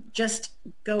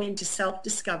into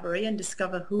self-discovery and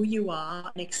discover who you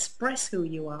are, and express who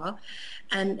you are,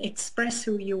 and express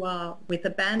who you are with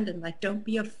abandon. Like, don't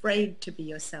be afraid to be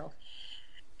yourself.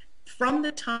 From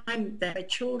the time that we're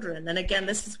children, and again,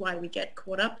 this is why we get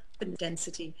caught up in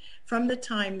density, from the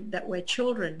time that we're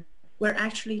children, we're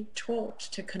actually taught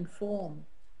to conform.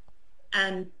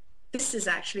 And this is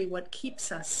actually what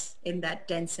keeps us in that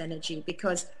dense energy,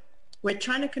 because we're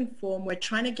trying to conform, we're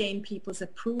trying to gain people's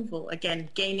approval. Again,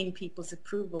 gaining people's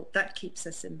approval, that keeps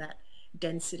us in that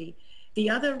density. The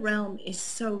other realm is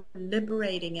so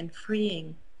liberating and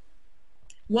freeing.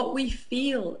 What we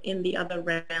feel in the other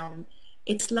realm,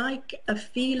 it's like a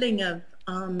feeling of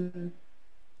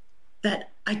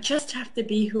that I just have to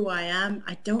be who I am.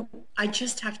 I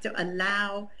just have to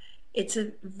allow. It's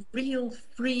a real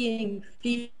freeing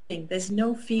feeling. There's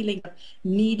no feeling of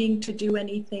needing to do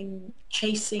anything,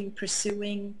 chasing,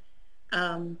 pursuing.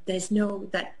 There's no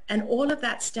that, and all of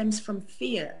that stems from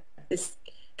fear. This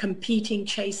competing,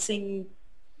 chasing,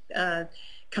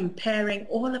 comparing,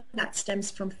 all of that stems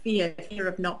from fear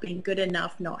of not being good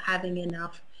enough, not having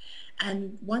enough.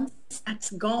 And once that's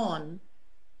gone,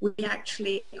 we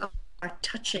actually are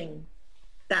touching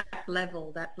that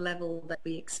level that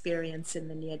we experience in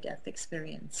the near-death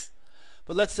experience.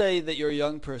 But let's say that you're a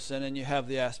young person and you have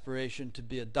the aspiration to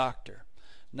be a doctor.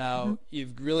 Now, you're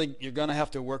going to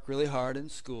have to work really hard in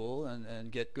school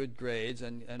and get good grades,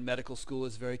 and medical school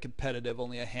is very competitive.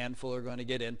 Only a handful are going to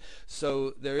get in.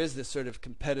 So there is this sort of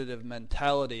competitive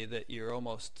mentality that you're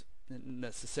almost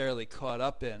necessarily caught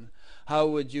up in. How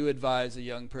would you advise a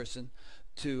young person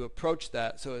to approach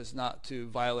that so as not to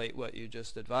violate what you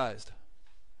just advised?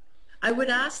 I would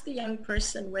ask the young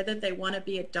person whether they want to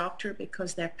be a doctor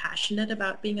because they're passionate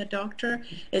about being a doctor.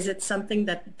 Is it something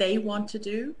that they want to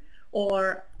do,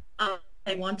 or are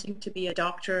they wanting to be a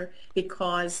doctor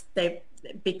because it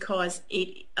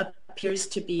appears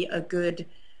to be a good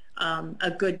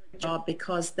job,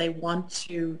 because they want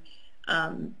to,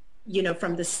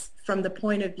 from the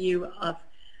point of view of,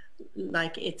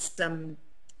 like, it's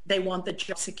they want the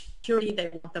job security, they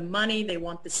want the money, they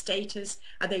want the status.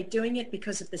 Are they doing it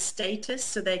because of the status,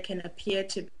 so they can appear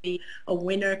to be a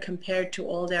winner compared to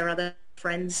all their other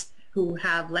friends who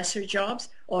have lesser jobs?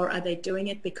 Or are they doing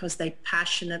it because they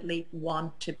passionately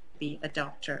want to be a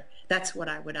doctor? That's what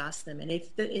I would ask them. And if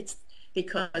it's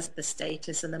because of the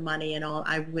status and the money and all,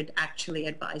 I would actually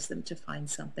advise them to find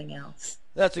something else.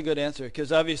 That's a good answer,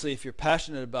 because obviously if you're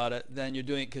passionate about it, then you're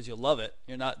doing it because you love it.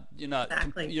 You're not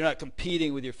Exactly. you're not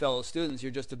competing with your fellow students.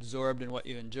 You're just absorbed in what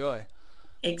you enjoy.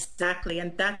 Exactly,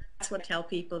 and that's what I tell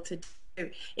people to do.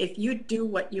 If you do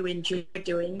what you enjoy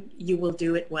doing, you will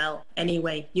do it well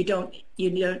anyway.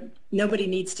 Nobody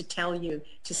needs to tell you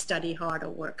to study hard or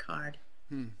work hard.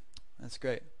 That's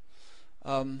great.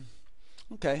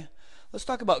 Okay, let's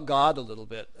talk about God a little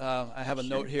bit. I have a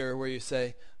note here where you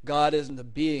say, God isn't a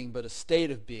being, but a state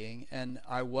of being, and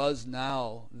I was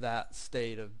now that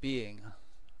state of being.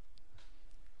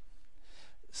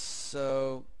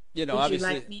 So, Would obviously,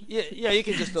 you like me? yeah, you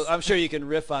can just, I'm sure you can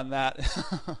riff on that.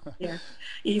 Yeah,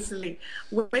 easily.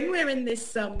 When we're in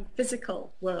this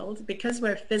physical world, because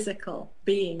we're physical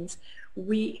beings,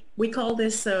 we call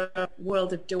this a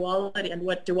world of duality. And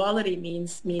what duality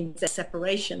means a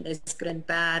separation. There's good and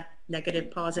bad,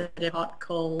 negative, positive, hot,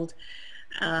 cold,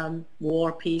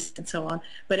 war, peace, and so on.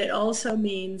 But it also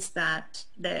means that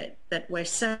we're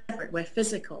separate, we're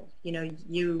physical.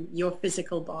 Your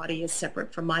physical body is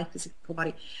separate from my physical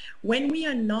body. When we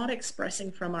are not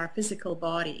expressing from our physical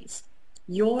bodies,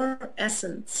 your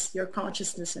essence, your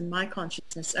consciousness and my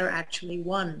consciousness are actually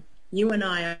one. You and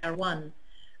I are one.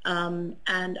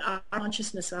 And our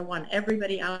consciousness are one.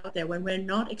 Everybody out there, when we're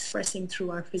not expressing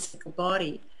through our physical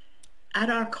body, at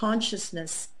our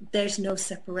consciousness, there's no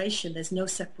separation. There's no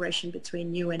separation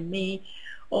between you and me,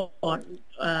 or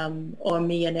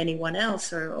me and anyone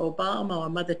else, or Obama, or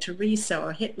Mother Teresa,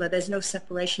 or Hitler. There's no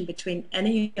separation between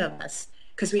any of us,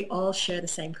 because we all share the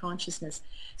same consciousness.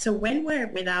 So when we're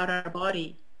without our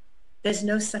body, there's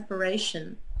no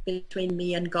separation between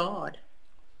me and God.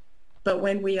 But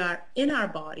when we are in our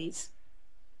bodies,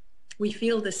 we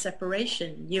feel the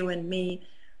separation, you and me,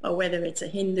 or whether it's a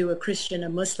Hindu, a Christian, a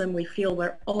Muslim, we feel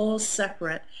we're all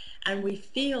separate. And we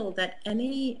feel that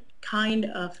any kind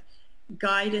of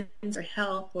guidance or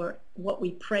help or what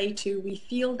we pray to, we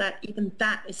feel that even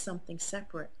that is something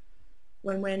separate.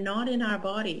 When we're not in our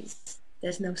bodies,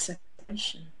 there's no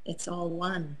separation. It's all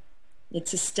one.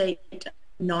 It's a state of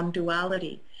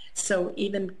non-duality. So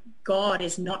even God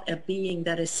is not a being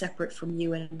that is separate from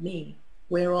you and me.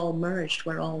 We're all merged.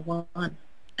 We're all one.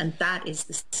 And that is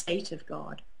the state of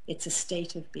God. It's a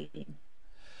state of being.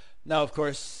 Now, of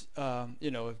course,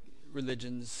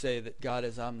 religions say that God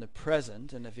is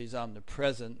omnipresent, and if he's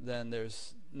omnipresent, then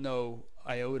there's no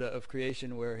iota of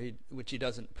creation which he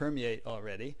doesn't permeate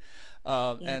already.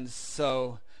 And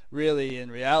so really,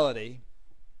 in reality,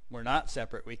 we're not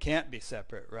separate. We can't be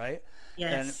separate, right?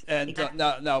 Yes. And exactly.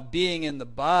 now being in the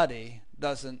body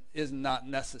is not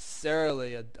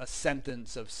necessarily a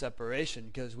sentence of separation,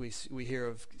 because we hear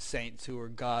of saints who are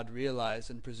God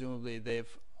realized, and presumably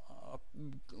they've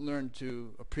learned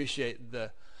to appreciate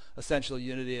the essential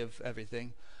unity of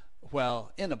everything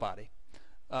while in a body.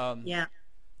 I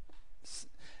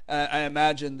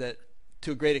imagine that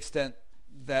to a great extent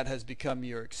that has become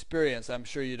your experience. I'm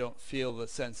sure you don't feel the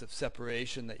sense of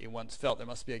separation that you once felt. There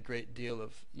must be a great deal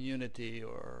of unity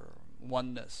or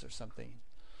oneness or something.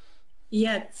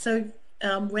 Yeah, so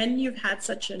when you've had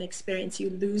such an experience, you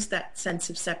lose that sense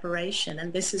of separation.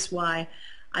 And this is why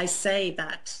I say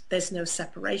that there's no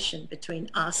separation between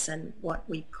us and what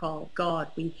we call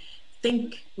God. We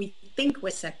think we're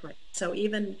separate. So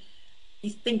even we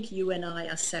think you and I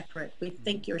are separate. We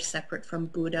think you're separate from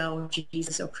Buddha or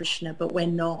Jesus or Krishna, but we're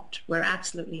not. We're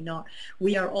absolutely not.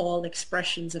 We are all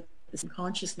expressions of this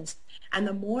consciousness. And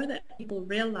the more that people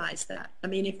realize that, I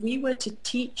mean, if we were to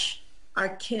teach our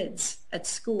kids at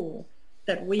school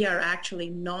that we are actually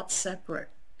not separate,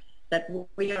 that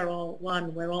we are all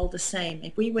one, we're all the same.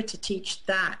 If we were to teach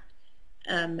that,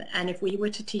 and if we were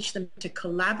to teach them to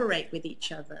collaborate with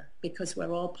each other because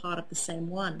we're all part of the same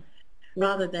one,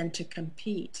 rather than to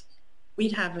compete,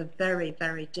 we'd have a very,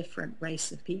 very different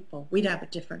race of people. We'd have a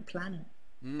different planet.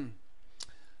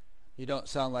 You don't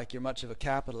sound like you're much of a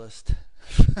capitalist.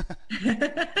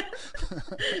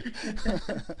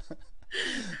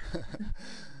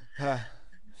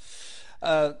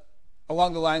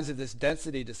 Along the lines of this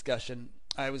density discussion,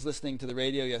 I was listening to the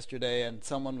radio yesterday, and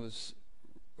someone was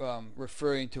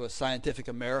referring to a Scientific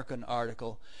American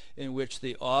article in which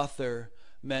the author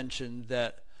mentioned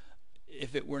that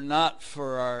if it were not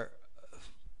for our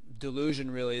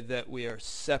delusion, really, that we are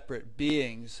separate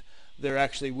beings, there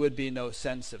actually would be no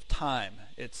sense of time.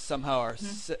 It's somehow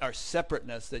our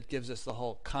separateness that gives us the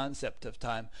whole concept of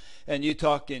time. And you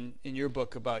talk in your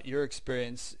book about your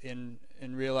experience in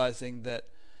realizing that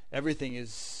everything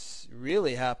is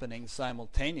really happening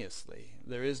simultaneously.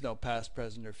 There is no past,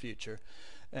 present, or future.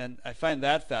 And I find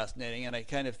that fascinating, and I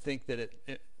kind of think that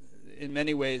in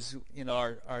many ways,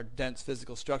 our dense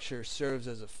physical structure serves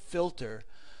as a filter,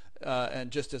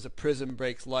 and just as a prism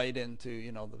breaks light into,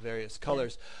 the various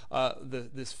colors,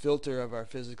 this filter of our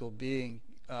physical being,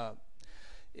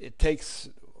 it takes,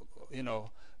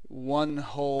 one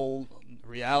whole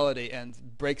reality and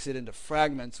breaks it into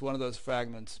fragments, one of those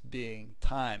fragments being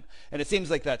time. And it seems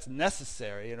like that's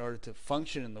necessary in order to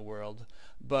function in the world,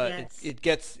 but it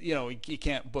gets, you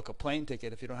can't book a plane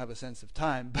ticket if you don't have a sense of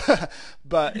time,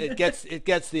 but it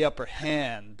gets the upper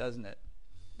hand, doesn't it?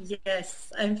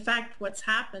 Yes. In fact, what's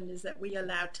happened is that we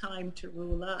allow time to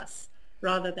rule us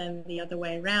rather than the other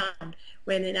way around,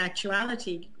 when in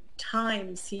actuality,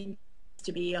 time seems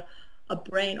to be a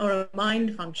brain or a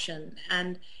mind function.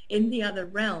 And in the other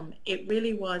realm, it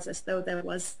really was as though there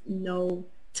was no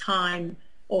time,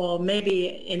 or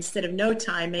maybe instead of no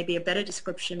time, maybe a better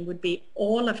description would be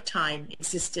all of time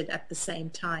existed at the same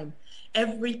time.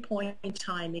 Every point in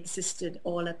time existed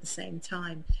all at the same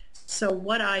time. So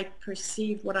what I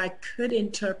perceived, what I could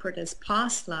interpret as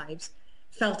past lives,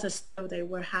 felt as though they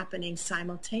were happening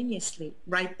simultaneously,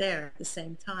 right there at the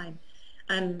same time.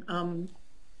 And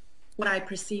what I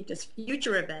perceived as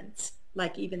future events,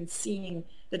 like even seeing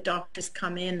the doctors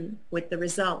come in with the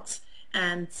results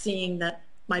and seeing that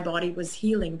my body was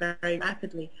healing very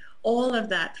rapidly, all of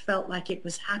that felt like it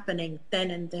was happening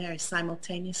then and there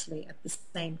simultaneously at the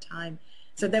same time.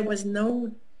 So there was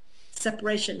no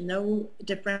separation, no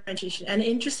differentiation. And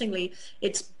interestingly,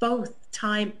 it's both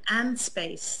time and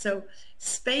space. So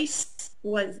space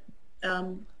was,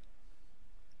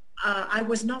 I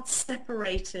was not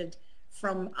separated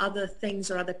from other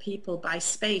things or other people by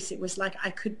space. It was like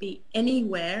I could be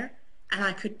anywhere and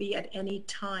I could be at any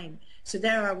time. So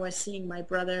there I was seeing my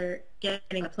brother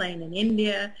getting a plane in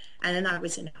India, and then I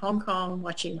was in Hong Kong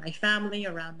watching my family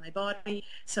around my body.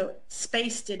 So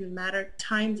space didn't matter,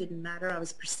 time didn't matter. I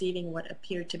was perceiving what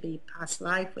appeared to be past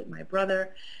life with my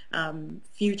brother,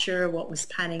 future, what was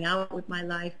panning out with my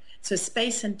life. So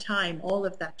space and time, all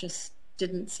of that just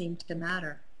didn't seem to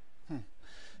matter.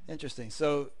 Interesting.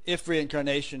 So if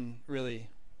reincarnation really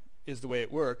is the way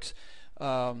it works,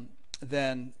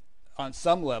 then on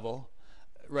some level,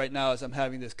 right now as I'm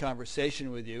having this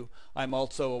conversation with you, I'm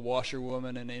also a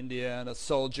washerwoman in India and a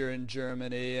soldier in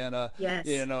Germany and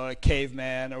a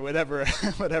caveman or whatever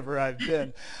whatever I've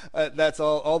been. That's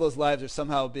all those lives are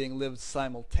somehow being lived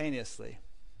simultaneously.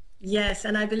 Yes,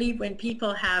 and I believe when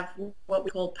people have what we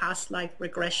call past life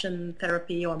regression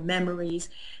therapy or memories,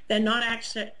 they're not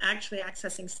actually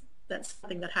accessing that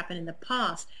something that happened in the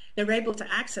past. They're able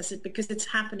to access it because it's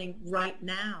happening right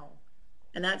now.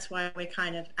 And that's why we're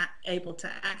kind of able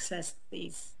to access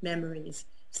these memories,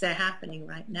 because they're happening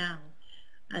right now.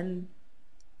 And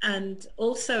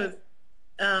also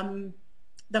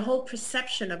the whole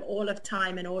perception of all of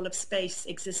time and all of space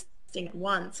existing at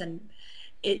once, and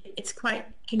it's quite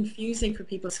confusing for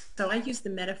people. So I use the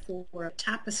metaphor of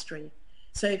tapestry.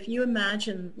 So if you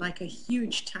imagine like a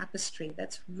huge tapestry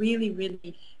that's really,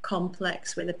 really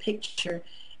complex, where the picture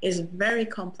is a very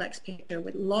complex picture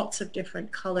with lots of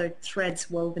different colored threads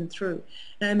woven through.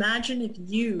 Now imagine if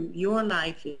your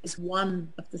life is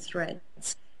one of the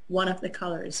threads, one of the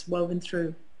colors woven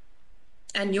through,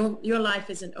 and your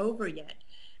life isn't over yet.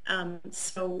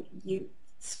 So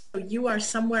you are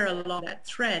somewhere along that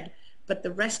thread, but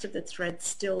the rest of the thread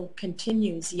still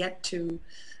continues, yet to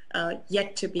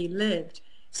be lived.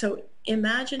 So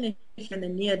imagine if you're in the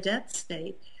near-death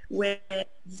state, where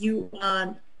you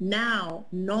are now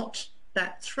not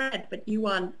that thread, but you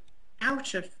are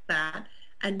out of that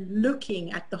and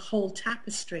looking at the whole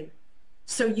tapestry.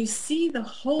 So you see the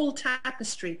whole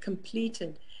tapestry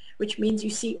completed, which means you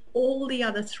see all the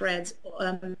other threads,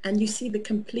 and you see the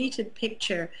completed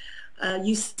picture.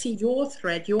 You see your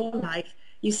thread, your life.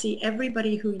 You see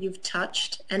everybody who you've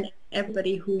touched and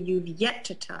everybody who you've yet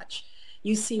to touch.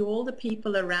 You see all the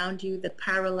people around you, the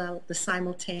parallel, the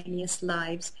simultaneous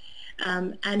lives,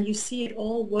 and you see it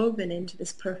all woven into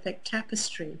this perfect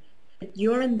tapestry.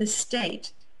 You're in the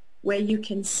state where you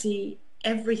can see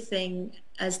everything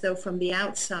as though from the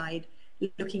outside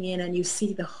looking in, and you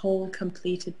see the whole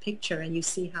completed picture and you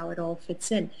see how it all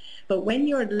fits in. But when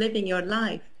you're living your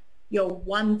life, you're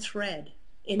one thread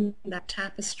in that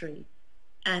tapestry.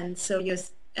 And so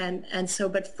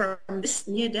but from this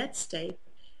near-death state,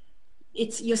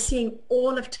 you're seeing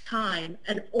all of time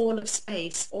and all of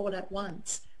space all at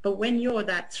once. But when you're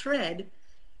that thread,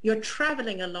 you're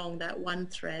traveling along that one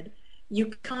thread.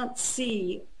 You can't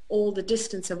see all the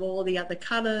distance of all the other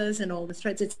colors and all the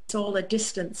threads. It's all a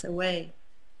distance away.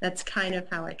 That's kind of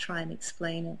how I try and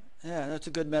explain it. Yeah, that's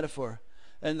a good metaphor.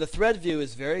 And the thread view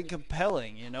is very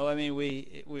compelling. I mean,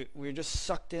 we're just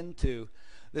sucked into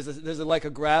there's like a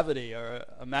gravity or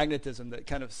a magnetism that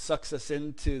kind of sucks us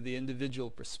into the individual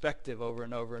perspective over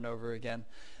and over and over again.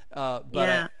 But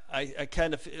Yeah. I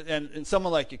kind of, and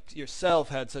someone like yourself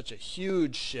had such a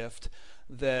huge shift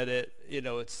that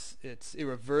it's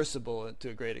irreversible to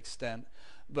a great extent.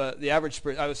 But the average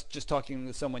person, I was just talking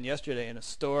with someone yesterday in a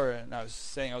store, and I was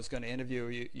saying I was going to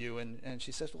interview you, and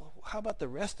she says, well, how about the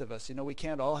rest of us? We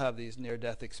can't all have these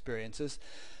near-death experiences.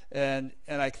 And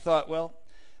I thought, well,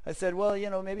 I said, well,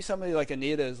 maybe somebody like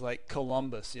Anita is like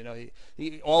Columbus.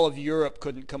 All of Europe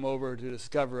couldn't come over to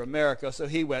discover America, so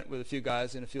he went with a few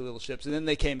guys in a few little ships, and then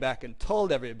they came back and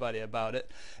told everybody about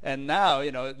it. And now,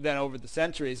 then over the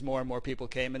centuries, more and more people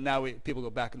came, and now people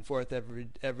go back and forth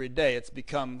every day. It's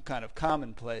become kind of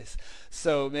commonplace.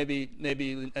 So maybe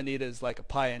Anita is like a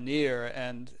pioneer,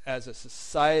 and as a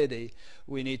society,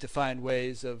 we need to find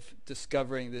ways of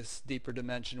discovering this deeper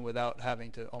dimension without having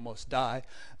to almost die,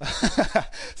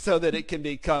 so that it can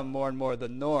become more and more the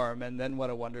norm, and then what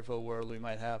a wonderful world we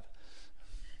might have.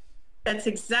 That's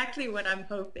exactly what I'm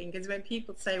hoping, because when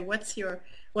people say, what's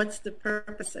the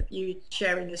purpose of you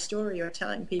sharing your story or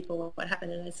telling people what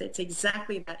happened, and I say it's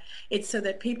exactly that. It's so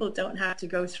that people don't have to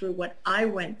go through what I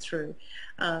went through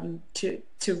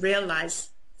to realize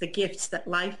the gifts that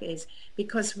life is.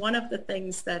 Because one of the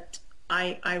things that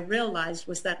I realized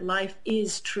was that life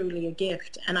is truly a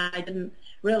gift, and I didn't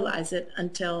realize it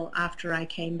until after I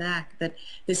came back, that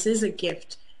this is a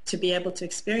gift to be able to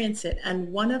experience it.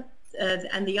 And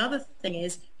and the other thing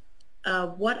is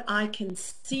what I can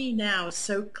see now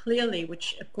so clearly,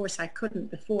 which of course I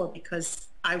couldn't before because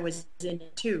I was in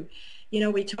it too.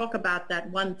 We talk about that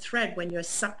one thread. When you're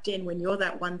sucked in, when you're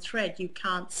that one thread, you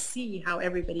can't see how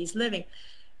everybody's living.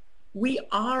 We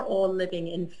are all living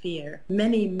in fear.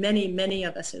 Many, many, many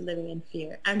of us are living in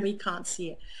fear, and we can't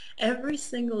see it. Every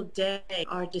single day,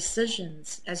 our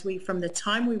decisions, from the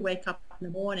time we wake up in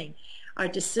the morning, our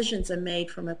decisions are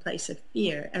made from a place of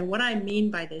fear. And what I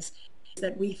mean by this is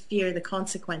that we fear the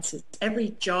consequences.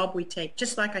 Every job we take,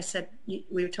 just like I said, we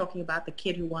were talking about the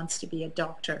kid who wants to be a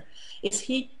doctor. Is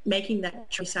he making that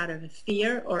choice out of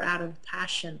fear or out of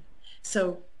passion?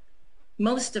 So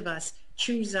most of us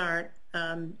choose our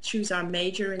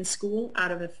major in school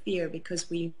out of a fear because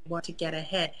we want to get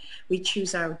ahead. We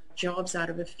choose our jobs out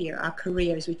of a fear. Our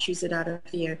careers, we choose it out of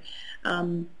fear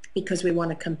because we want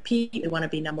to compete. We want to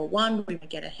be number one. We want to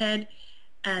get ahead.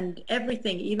 And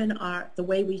everything, even the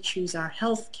way we choose our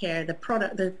health care, the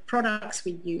products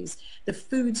we use, the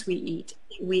foods we eat,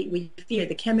 we fear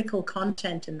the chemical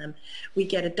content in them. We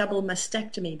get a double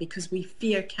mastectomy because we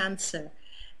fear cancer.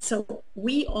 So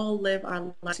we all live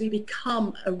our lives. We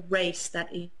become a race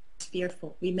that is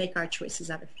fearful. We make our choices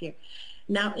out of fear.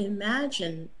 Now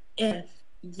imagine if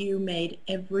you made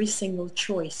every single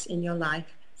choice in your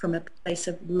life from a place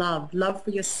of love for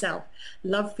yourself,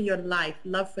 love for your life,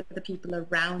 love for the people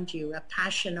around you, a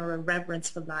passion or a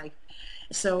reverence for life.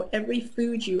 So every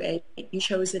food you ate, you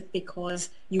chose it because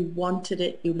you wanted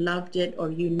it, you loved it,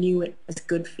 or you knew it was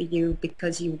good for you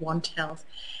because you want health.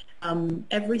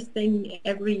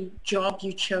 Every job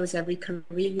you chose, every career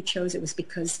you chose, it was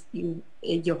because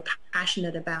you're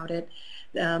passionate about it,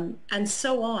 and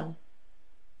so on.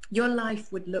 Your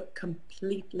life would look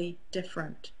completely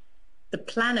different. The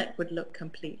planet would look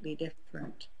completely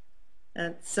different.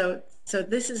 So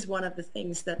this is one of the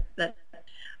things that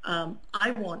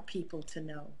I want people to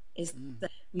know, is that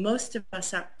most of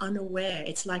us are unaware.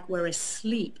 It's like we're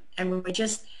asleep, and we're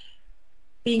just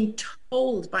being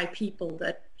told by people,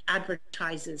 that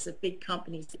advertisers of big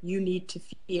companies, that you need to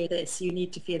fear this, you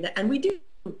need to fear that, and we do.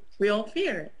 We all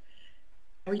fear it.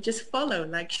 We just follow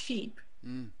like sheep.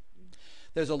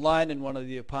 There's a line in one of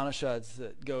the Upanishads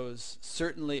that goes,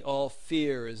 certainly all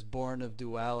fear is born of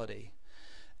duality.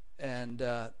 And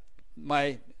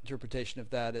my interpretation of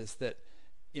that is that,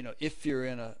 if you're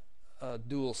in a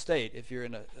dual state, if you're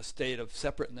in a state of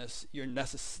separateness,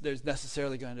 there's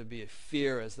necessarily going to be a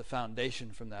fear as the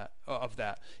foundation of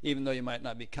that, even though you might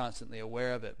not be constantly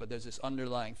aware of it. But there's this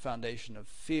underlying foundation of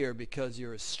fear because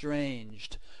you're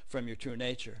estranged from your true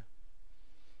nature.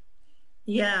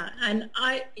 Yeah, and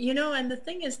and the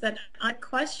thing is that I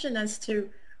question as to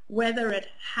whether it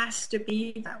has to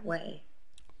be that way.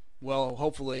 Well,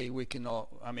 hopefully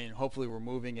hopefully we're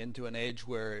moving into an age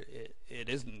where it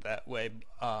isn't that way,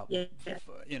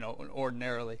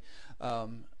 ordinarily.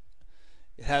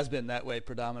 It has been that way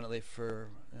predominantly for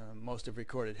most of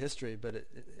recorded history, but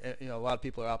a lot of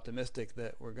people are optimistic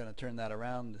that we're going to turn that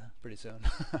around pretty soon.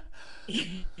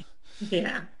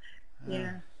 Yeah.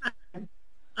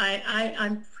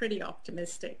 I'm pretty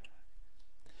optimistic.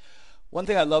 One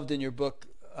thing I loved in your book,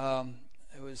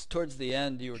 it was towards the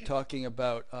end, you were talking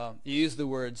about, you used the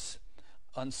words,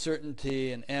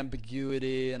 uncertainty and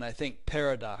ambiguity, and I think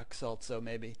paradox also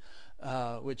maybe,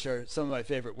 which are some of my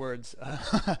favorite words.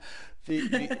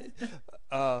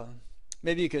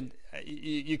 Maybe you can,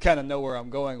 you kind of know where I'm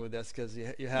going with this because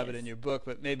you have it in your book,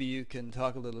 but maybe you can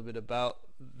talk a little bit about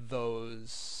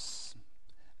those,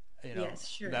 Yes,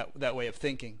 sure. that way of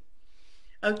thinking.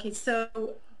 Okay,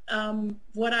 so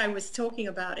what I was talking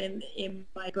about in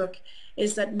my book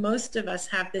is that most of us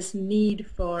have this need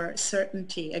for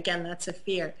certainty. Again, that's a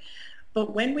fear.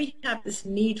 But when we have this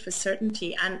need for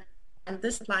certainty, and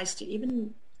this applies to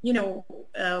even,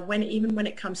 when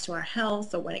it comes to our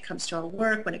health, or when it comes to our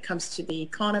work, when it comes to the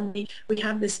economy, we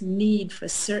have this need for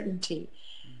certainty.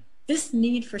 This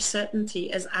need for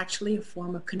certainty is actually a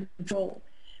form of control.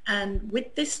 And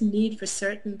with this need for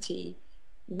certainty,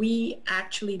 we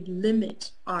actually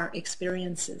limit our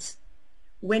experiences.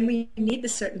 When we need the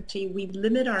certainty, we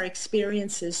limit our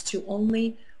experiences to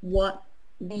only what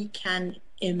we can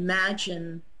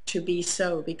imagine to be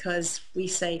so, because we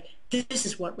say, this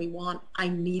is what we want, I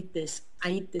need this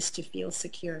to feel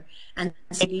secure. And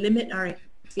so we limit our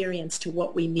experience to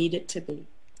what we need it to be.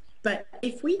 But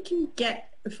if we can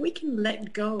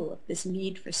let go of this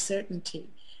need for certainty,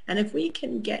 and if we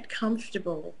can get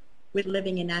comfortable with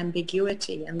living in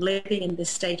ambiguity and living in this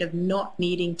state of not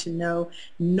needing to know,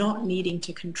 not needing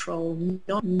to control,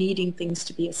 not needing things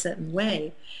to be a certain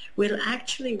way, we'll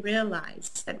actually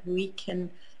realize that we can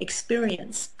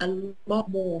experience a lot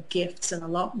more gifts and a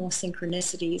lot more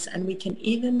synchronicities, and we can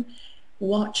even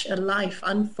watch a life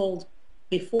unfold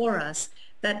before us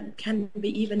that can be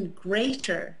even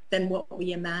greater than what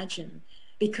we imagine.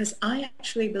 Because I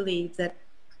actually believe that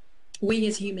we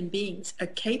as human beings are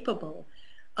capable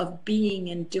of being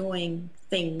and doing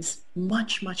things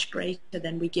much, much greater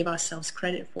than we give ourselves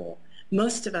credit for.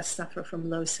 Most of us suffer from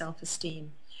low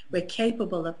self-esteem. We're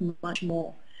capable of much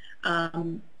more.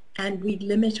 And we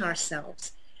limit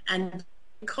ourselves. And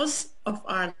because of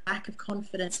our lack of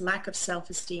confidence, lack of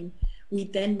self-esteem, we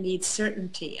then need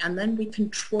certainty. And then we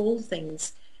control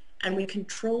things, and we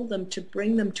control them to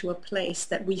bring them to a place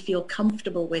that we feel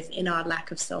comfortable with in our lack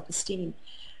of self-esteem.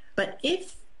 But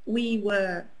if we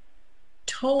were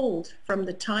told from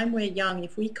the time we're young,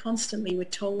 if we constantly were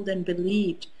told and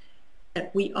believed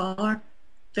that we are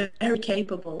very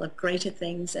capable of greater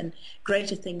things and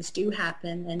greater things do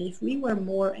happen, and if we were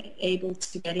more able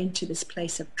to get into this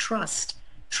place of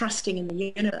trusting in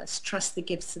the universe, trust the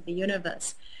gifts of the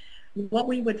universe, what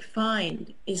we would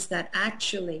find is that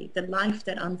actually the life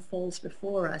that unfolds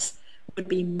before us would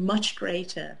be much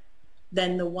greater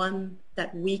than the one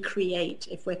that we create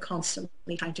if we're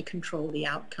constantly trying to control the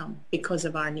outcome because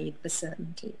of our need for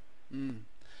certainty.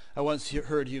 I once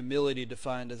heard humility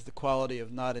defined as the quality of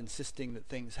not insisting that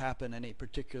things happen any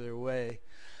particular way.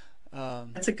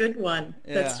 That's a good one.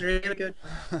 Yeah. That's really good.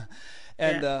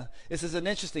 And this is an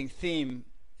interesting theme.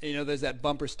 There's that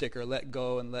bumper sticker, let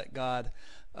go and let God.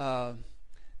 I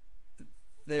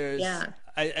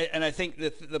think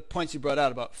that the points you brought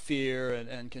out about fear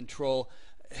and control,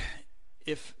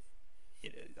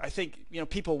 I think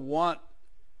people want,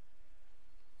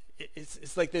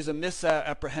 it's like there's a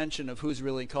misapprehension of who's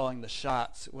really calling the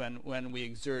shots when we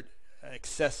exert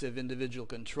excessive individual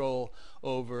control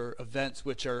over events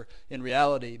which are in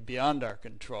reality beyond our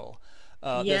control.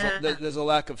 There's a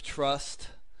lack of trust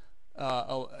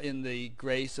in the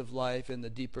grace of life, in the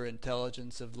deeper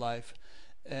intelligence of life,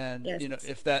 and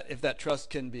if that trust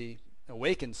can be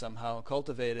awakened somehow,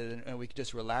 cultivated, and we can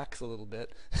just relax a little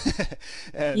bit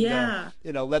and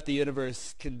let the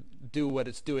universe can do what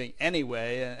it's doing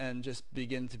anyway, and just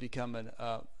begin to become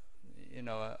a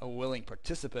willing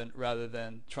participant rather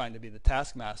than trying to be the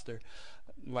taskmaster,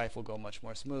 life will go much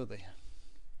more smoothly.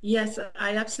 Yes,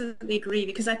 I absolutely agree,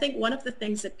 because I think one of the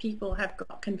things that people have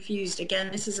got confused,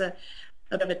 again, this is a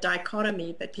bit of a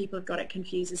dichotomy, but people have got it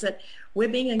confused, is that we're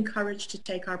being encouraged to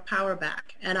take our power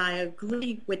back. And I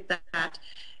agree with that.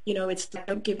 It's like,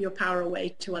 don't give your power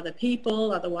away to other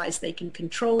people, otherwise they can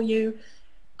control you.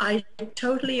 I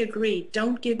totally agree.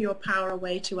 Don't give your power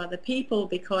away to other people,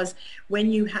 because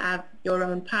when you have your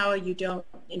own power,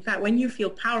 when you feel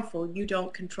powerful, you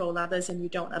don't control others and you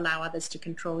don't allow others to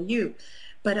control you.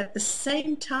 But at the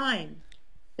same time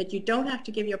that you don't have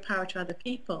to give your power to other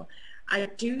people, I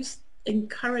do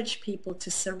encourage people to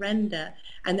surrender.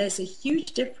 And there's a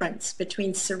huge difference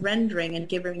between surrendering and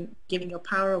giving your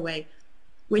power away.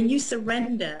 When you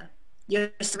surrender, you're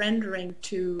surrendering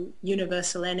to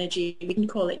universal energy. We can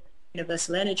call it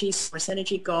universal energy, source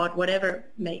energy, God, whatever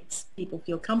makes people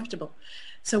feel comfortable.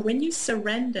 So when you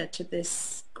surrender to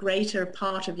this greater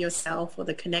part of yourself, or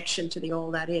the connection to the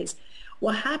all that is,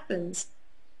 what happens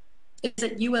is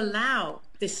that you allow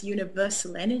this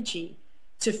universal energy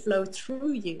to flow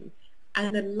through you.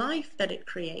 And the life that it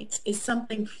creates is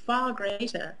something far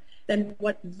greater than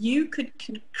what you could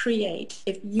create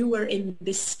if you were in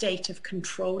this state of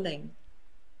controlling.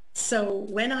 So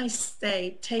when I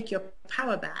say take your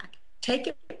power back, take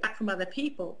it back from other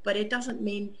people, but it doesn't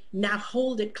mean now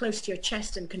hold it close to your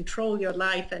chest and control your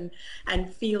life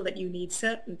and feel that you need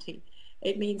certainty.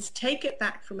 It means take it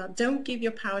back from, don't give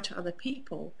your power to other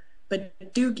people,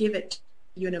 but do give it to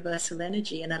universal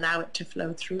energy and allow it to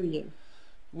flow through you.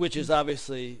 Which is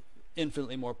obviously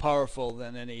infinitely more powerful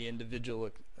than any individual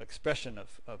expression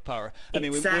of power. I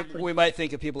mean, Exactly. we might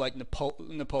think of people like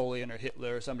Napoleon or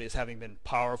Hitler or somebody as having been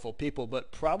powerful people,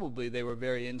 but probably they were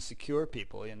very insecure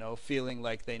people, you know, feeling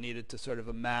like they needed to sort of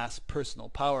amass personal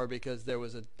power because there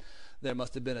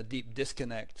must have been a deep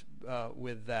disconnect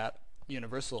with that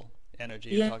universal energy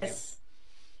you're talking about. Yes,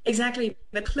 exactly.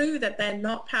 The clue that they're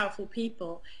not powerful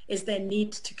people is their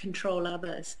need to control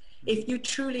others. If you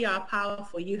truly are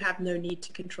powerful, you have no need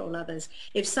to control others.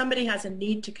 If somebody has a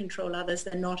need to control others,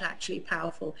 they're not actually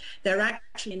powerful. They're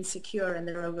actually insecure and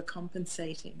they're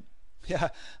overcompensating. Yeah,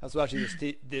 I was watching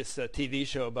this TV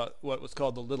show about what was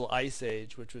called the Little Ice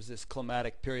Age, which was this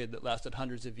climatic period that lasted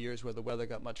hundreds of years where the weather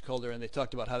got much colder, and they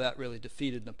talked about how that really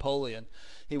defeated Napoleon.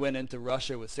 He went into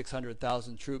Russia with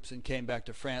 600,000 troops and came back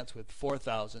to France with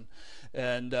 4,000.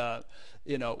 And,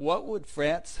 you know, what would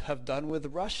France have done with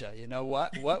Russia? You know,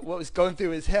 what was going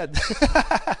through his head?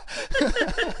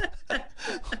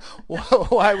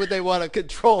 Why would they want to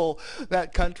control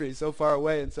that country so far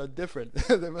away and so different?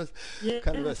 There must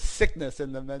kind of a sickness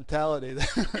in the mentality there.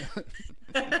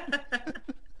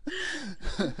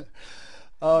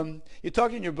 You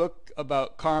talk in your book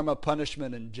about karma,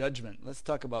 punishment, and judgment. Let's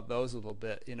talk about those a little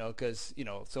bit, you know, because, you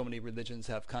know, so many religions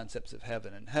have concepts of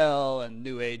heaven and hell, and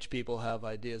New Age people have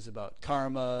ideas about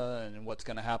karma and what's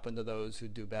going to happen to those who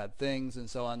do bad things and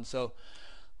so on. So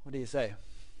what do you say?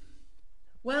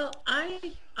 Well,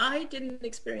 I didn't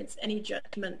experience any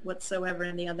judgment whatsoever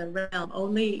in the other realm,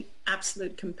 only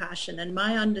absolute compassion. And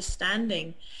my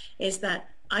understanding is that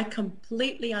I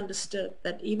completely understood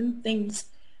that even things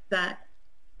that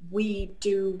we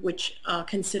do which are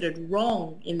considered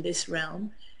wrong in this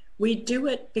realm, we do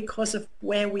it because of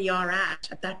where we are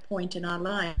at that point in our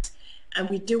lives. And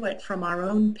we do it from our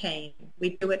own pain.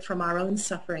 We do it from our own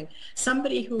suffering.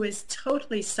 Somebody who is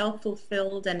totally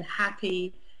self-fulfilled and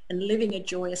happy and living a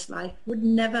joyous life would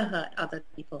never hurt other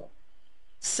people.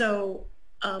 So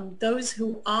those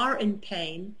who are in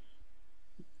pain,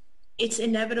 it's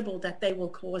inevitable that they will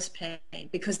cause pain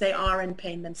because they are in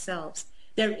pain themselves.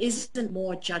 There isn't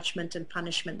more judgment and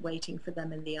punishment waiting for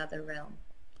them in the other realm.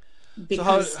 So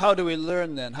how do we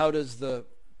learn then? How does the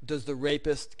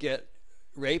rapist get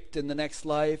raped in the next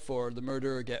life, or the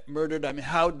murderer get murdered? I mean,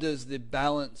 how does the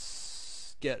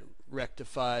balance get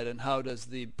rectified, and how does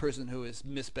the person who is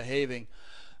misbehaving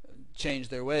change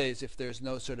their ways if there's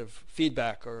no sort of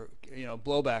feedback or, you know,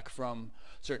 blowback from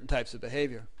certain types of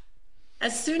behavior?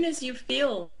 As soon as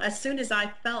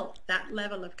I felt that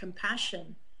level of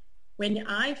compassion, when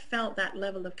I felt that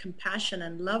level of compassion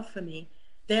and love for me,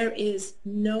 there is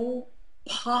no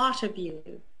part of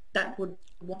you that would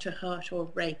want to hurt or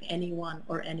rape anyone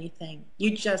or anything.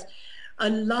 You just, a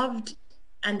loved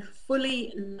and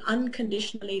fully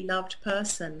unconditionally loved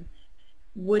person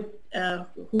would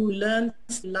who learns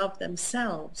to love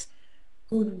themselves,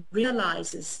 who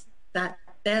realizes that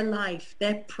their life,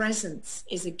 their presence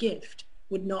is a gift,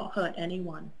 would not hurt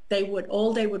anyone.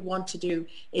 All they would want to do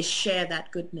is share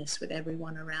that goodness with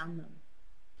everyone around them.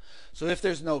 So if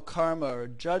there's no karma or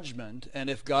judgment, and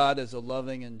if God is a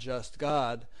loving and just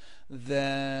God,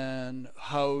 then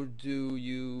how do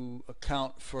you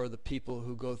account for the people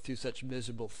who go through such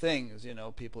miserable things, you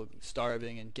know, people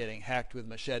starving and getting hacked with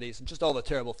machetes and just all the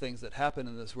terrible things that happen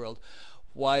in this world?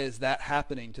 Why is that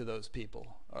happening to those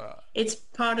people? It's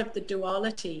part of the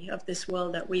duality of this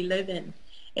world that we live in.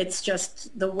 It's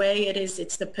just the way it is.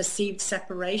 It's the perceived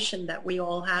separation that we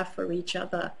all have for each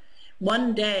other.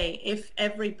 One day, if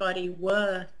everybody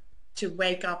were to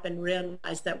wake up and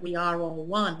realize that we are all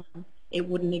one, it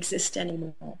wouldn't exist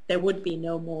anymore. There would be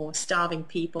no more starving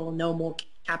people, no more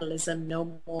capitalism,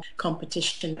 no more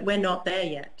competition. We're not there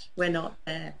yet. We're not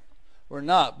there. We're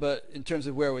not, but in terms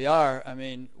of where we are, I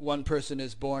mean, one person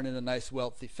is born in a nice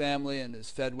wealthy family and is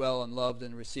fed well and loved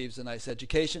and receives a nice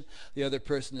education. The other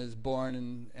person is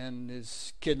born and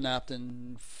is kidnapped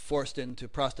and forced into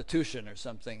prostitution or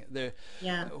something.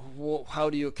 Yeah. How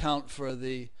do you account for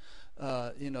the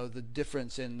the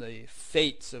difference in the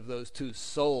fates of those two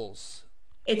souls?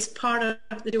 It's part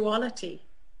of the duality.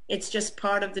 It's just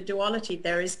part of the duality.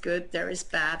 There is good, there is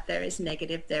bad, there is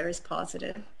negative, there is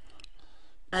positive.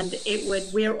 and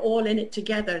we're all in it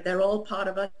together. They're all part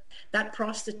of us. That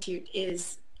prostitute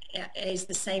is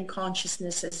the same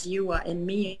consciousness as you are and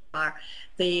me are.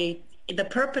 The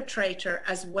perpetrator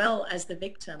as well as the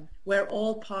victim. We're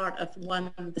all part of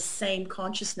the same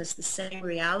consciousness, the same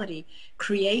reality,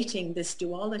 creating this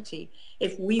duality.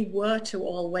 If we were to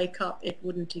all wake up, it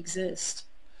wouldn't exist.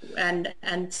 And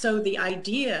so the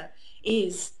idea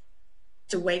is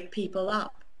to wake people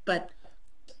up, but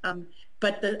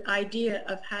the idea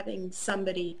of having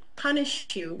somebody punish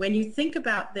you, when you think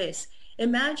about this,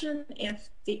 imagine if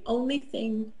the only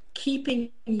thing keeping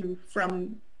you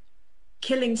from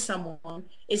killing someone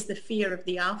is the fear of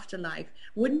the afterlife.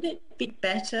 Wouldn't it be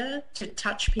better to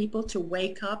touch people, to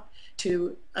wake up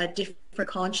to a different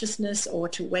consciousness, or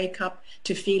to wake up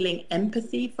to feeling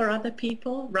empathy for other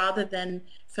people, rather than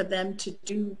for them to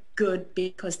do good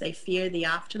because they fear the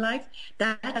afterlife?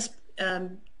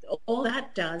 All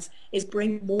that does is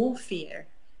bring more fear.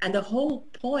 And the whole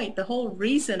point, the whole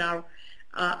reason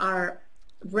our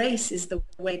race is the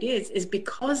way it is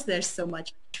because there's so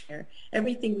much fear.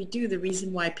 Everything we do, the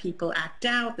reason why people act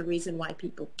out, the reason why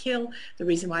people kill, the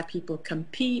reason why people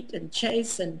compete and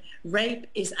chase and rape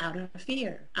is out of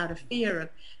fear of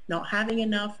not having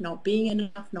enough, not being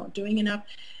enough, not doing enough.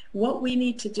 What we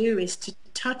need to do is to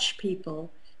touch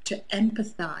people, to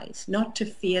empathize, not to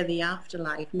fear the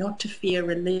afterlife, not to fear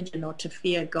religion, or to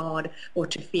fear God, or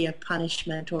to fear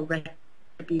punishment or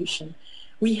retribution.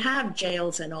 We have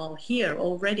jails and all here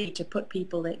already to put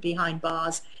people behind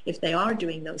bars if they are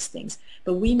doing those things.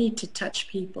 But we need to touch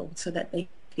people so that they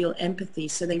feel empathy,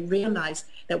 so they realize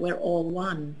that we're all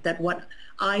one, that what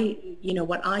I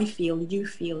feel, you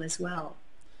feel as well.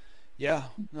 Yeah,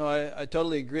 no, I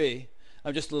totally agree.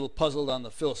 I'm just a little puzzled on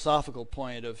the philosophical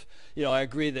point of, I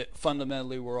agree that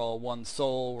fundamentally we're all one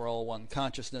soul, we're all one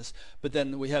consciousness, but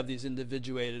then we have these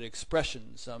individuated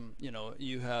expressions.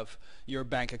 You have your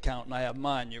bank account and I have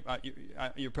mine.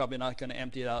 You're probably not going to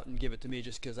empty it out and give it to me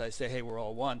just because I say, hey, we're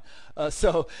all one.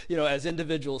 So, as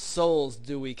individual souls,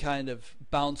 do we kind of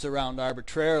bounce around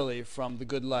arbitrarily from the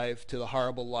good life to the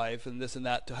horrible life and this and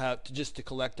that to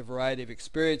collect a variety of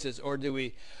experiences, or do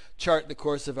we chart the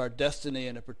course of our destiny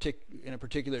in a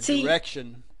particular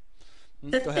direction?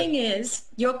 The thing is,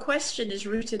 your question is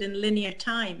rooted in linear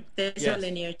time. There's no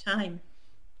linear time.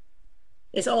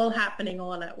 It's all happening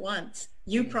all at once.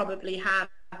 You probably have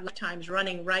lifetimes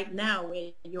running right now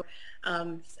where you're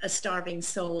a starving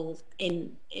soul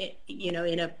in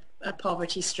a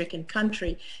poverty-stricken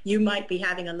country. You might be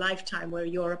having a lifetime where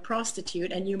you're a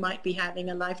prostitute, and you might be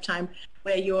having a lifetime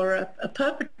where you're a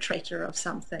perpetrator of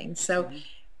something. So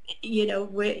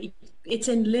it's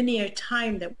in linear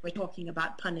time that we're talking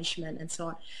about punishment and so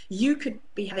on. You could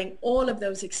be having all of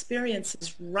those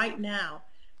experiences right now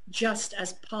just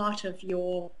as part of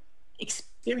your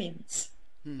experience.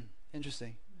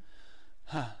 Interesting.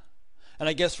 Huh. And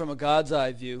I guess from a God's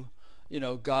eye view,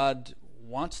 God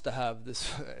wants to have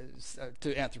this,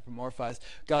 to anthropomorphize,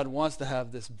 God wants to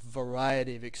have this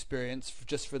variety of experience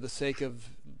just for the sake of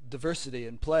diversity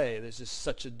and play. There's just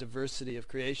such a diversity of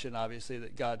creation, obviously,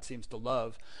 that God seems to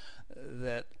love,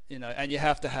 that, and you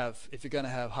have to have, if you're going to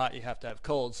have hot, you have to have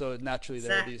cold. So naturally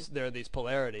there are these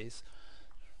polarities.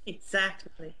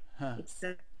 Exactly. Huh.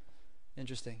 Exactly.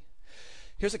 Interesting.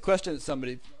 Here's a question that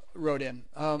somebody wrote in.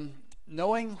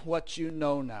 Knowing what you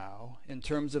know now in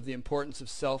terms of the importance of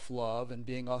self-love and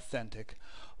being authentic,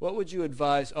 what would you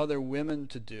advise other women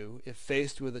to do if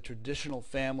faced with a traditional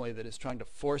family that is trying to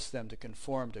force them to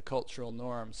conform to cultural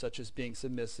norms, such as being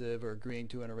submissive or agreeing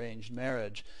to an arranged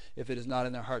marriage, if it is not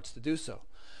in their hearts to do so?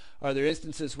 Are there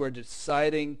instances where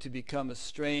deciding to become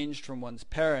estranged from one's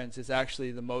parents is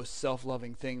actually the most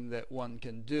self-loving thing that one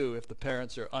can do if the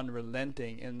parents are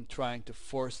unrelenting in trying to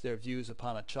force their views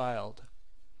upon a child?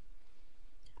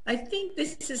 I think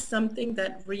this is something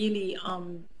that really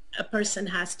a person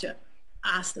has to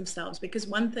ask themselves, because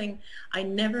one thing I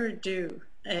never do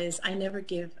is I never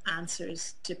give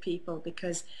answers to people,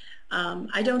 because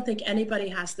I don't think anybody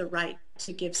has the right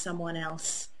to give someone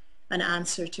else an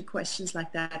answer to questions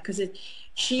like that, because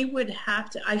she would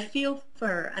have to, I feel for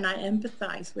her and I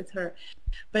empathize with her,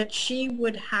 but she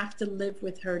would have to live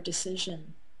with her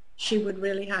decision. She would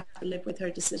really have to live with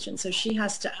her decision. So she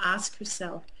has to ask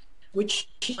herself, which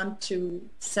she wants to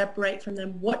separate from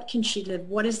them. What can she live?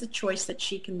 What is the choice that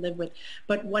she can live with?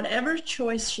 But whatever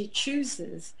choice she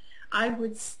chooses, I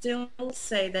would still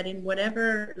say that in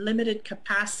whatever limited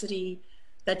capacity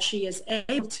that she is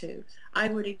able to, I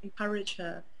would encourage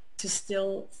her to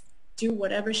still do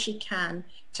whatever she can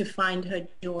to find her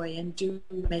joy and do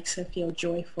what makes her feel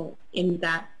joyful in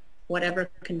that whatever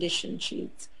condition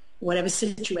she's whatever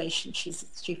situation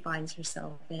she finds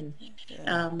herself in,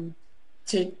 Yeah.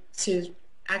 to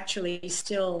actually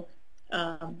still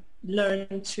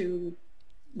learn to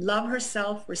love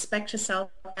herself, respect herself.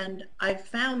 And I've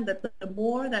found that the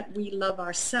more that we love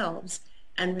ourselves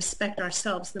and respect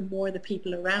ourselves, the more the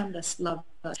people around us love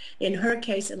us. In her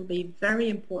case, it'll be very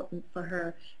important for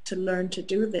her to learn to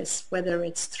do this, whether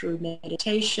it's through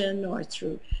meditation or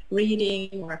through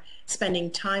reading or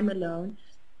spending time alone.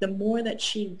 The more that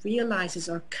she realizes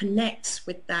or connects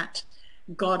with that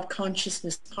God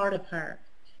consciousness part of her,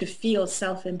 to feel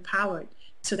self-empowered,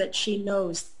 so that she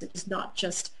knows that it's not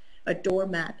just a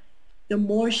doormat, the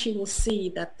more she will see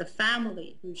that the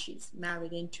family who she's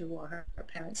married into, or her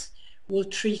parents, will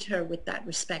treat her with that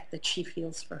respect that she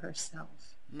feels for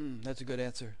herself. That's a good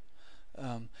answer.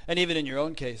 And even in your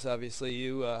own case, obviously,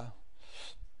 you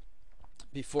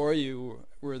before you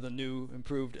were the new,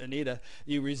 improved Anita,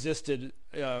 you resisted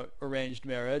arranged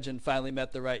marriage and finally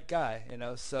met the right guy.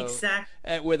 So Exactly.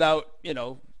 and without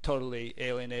totally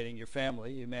alienating your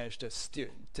family, you managed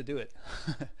to do it.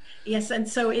 Yes, and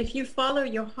so if you follow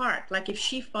your heart, like if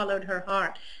she followed her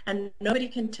heart, and nobody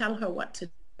can tell her what to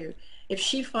do, if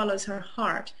she follows her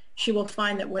heart, she will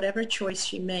find that whatever choice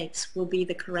she makes will be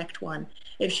the correct one.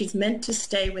 If she's meant to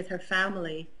stay with her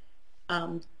family,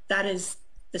 that is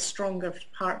the stronger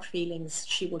heart feelings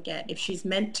she will get. If she's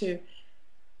meant to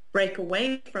break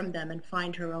away from them and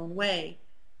find her own way,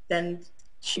 then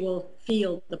she will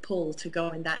feel the pull to go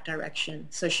in that direction.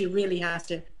 So she really has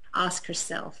to ask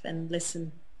herself and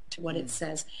listen to what it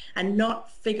says, and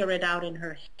not figure it out in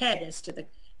her head as to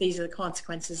these are the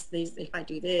consequences, these if I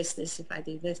do this, if I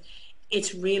do this.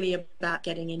 It's really about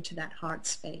getting into that heart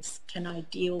space. Can I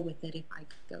deal with it if I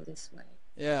go this way?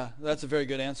 Yeah, that's a very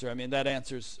good answer. I mean, that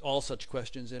answers all such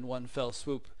questions in one fell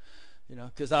swoop,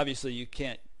 because obviously you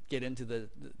can't get into the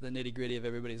nitty-gritty of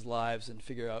everybody's lives and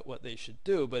figure out what they should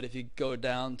do, but if you go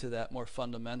down to that more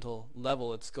fundamental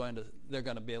level, they're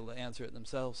going to be able to answer it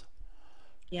themselves.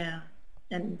 Yeah,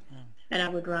 and I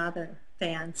would rather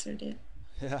they answered it.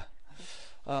 Yeah.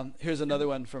 Here's another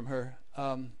one from her.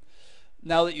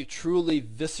 Now that you truly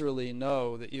viscerally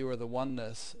know that you are the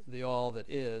oneness, the all that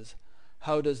is,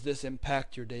 how does this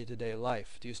impact your day-to-day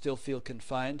life? Do you still feel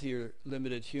confined to your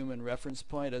limited human reference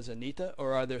point as Anita,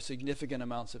 or are there significant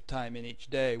amounts of time in each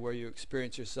day where you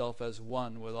experience yourself as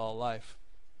one with all life?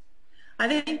 I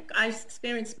think I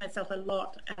experience myself a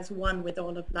lot as one with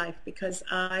all of life, because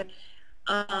I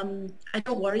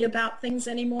don't worry about things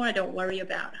anymore. I don't worry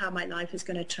about how my life is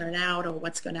going to turn out or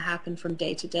what's going to happen from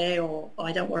day to day, or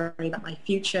I don't worry about my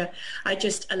future. I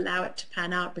just allow it to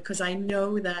pan out, because I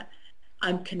know that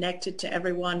I'm connected to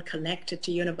everyone, connected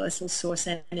to universal source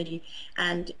energy.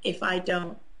 And if I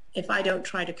don't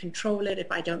try to control it,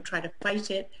 if I don't try to fight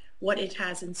it, what it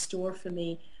has in store for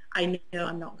me, I know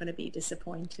I'm not going to be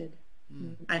disappointed.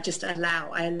 I just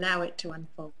allow it to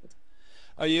unfold.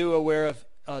 Are you aware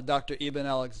of Dr. Eben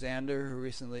Alexander, who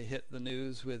recently hit the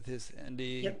news with his ND?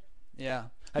 Yep. Yeah.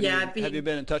 Have you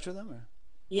been in touch with him? Or?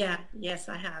 Yes,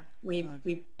 I have. We've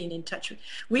been in touch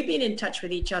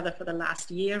with each other for the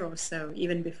last year or so,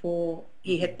 even before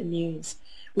he hit the news.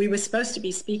 We were supposed to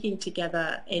be speaking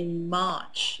together in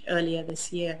March earlier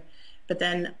this year, but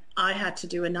then I had to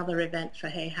do another event for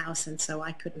Hay House, and so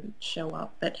I couldn't show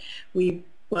up. But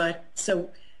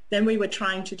then we were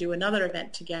trying to do another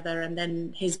event together, and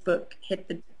then his book hit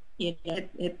the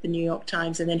New York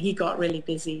Times, and then he got really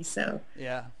busy. So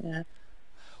yeah. Yeah.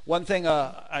 One thing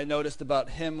I noticed about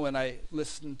him when I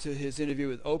listened to his interview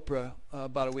with Oprah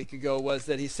about a week ago was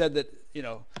that he said that, you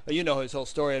know his whole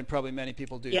story, and probably many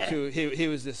people do too. He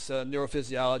was this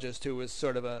neurophysiologist who was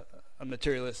sort of a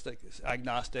materialistic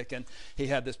agnostic, and he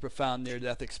had this profound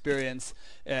near-death experience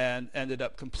and ended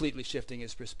up completely shifting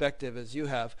his perspective, as you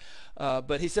have.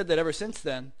 But he said that ever since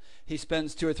then, he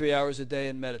spends 2 or 3 hours a day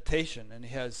in meditation, and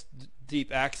he has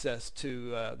deep access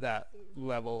to that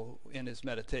level in his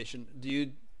meditation.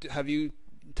 Have you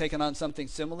taken on something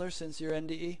similar since your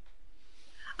NDE?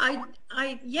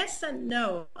 I yes and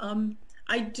no.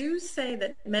 I do say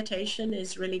that meditation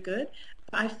is really good.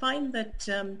 I find that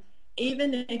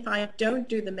even if I don't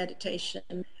do the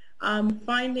meditation, I'm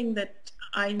finding that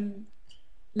I'm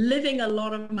living a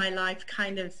lot of my life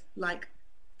kind of like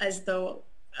as though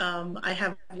I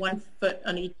have one foot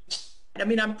on each. I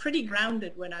mean, I'm pretty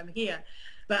grounded when I'm here,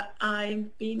 but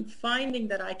I've been finding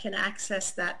that I can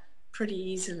access that pretty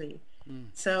easily.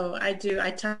 So I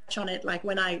touch on it like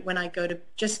when I go to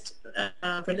just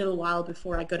for a little while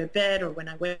before I go to bed, or when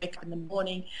I wake up in the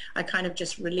morning, I kind of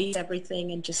just release everything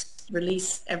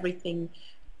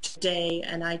today,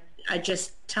 and I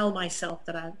just tell myself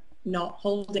that not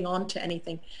holding on to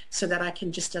anything, so that I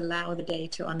can just allow the day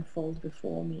to unfold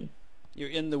before me. You're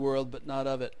in the world, but not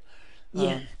of it.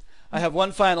 Yeah. I have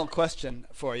one final question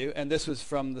for you, and this was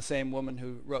from the same woman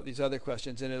who wrote these other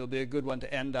questions, and it'll be a good one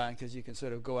to end on because you can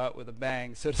sort of go out with a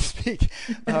bang, so to speak.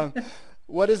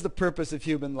 What is the purpose of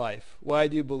human life? Why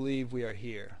do you believe we are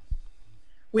here?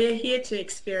 We're here to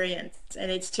experience, and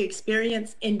it's to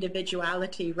experience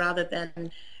individuality rather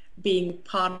than being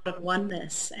part of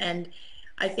oneness. And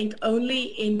I think only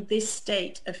in this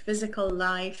state of physical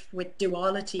life with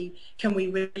duality can we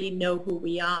really know who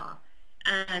we are.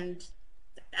 And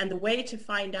the way to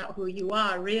find out who you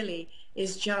are really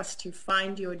is just to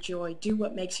find your joy, do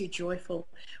what makes you joyful.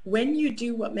 When you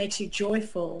do what makes you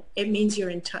joyful, it means you're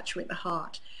in touch with the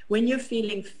heart. When you're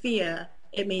feeling fear,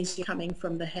 it means you're coming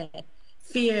from the head.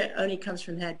 Fear only comes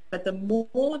from the head. But the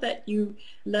more that you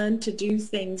learn to do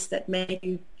things that make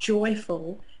you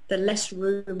joyful, the less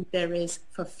room there is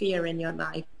for fear in your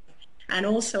life. And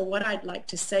also what I'd like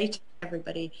to say to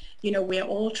everybody, we're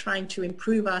all trying to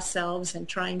improve ourselves and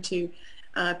trying to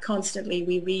constantly,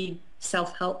 we read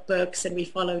self-help books and we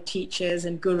follow teachers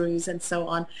and gurus and so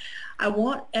on. I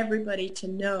want everybody to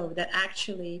know that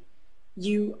actually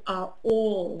you are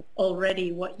all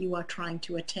already what you are trying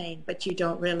to attain, but you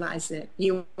don't realize it.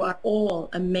 You are all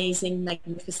amazing,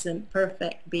 magnificent,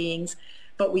 perfect beings,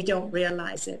 but we don't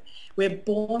realize it. We're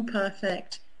born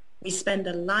perfect. We spend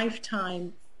a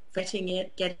lifetime fretting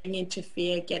it, getting into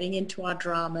fear, getting into our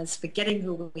dramas, forgetting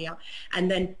who we are,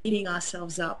 and then beating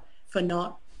ourselves up for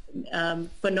not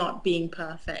being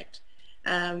perfect.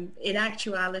 In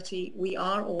actuality, we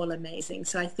are all amazing.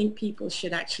 So I think people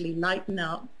should actually lighten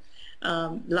up,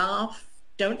 laugh,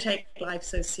 don't take life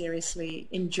so seriously,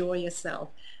 enjoy yourself.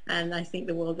 And I think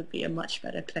the world would be a much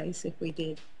better place if we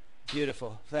did.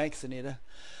 Beautiful. Thanks, Anita.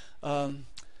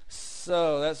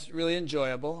 So that's really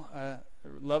enjoyable. I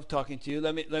love talking to you.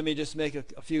 Let me just make a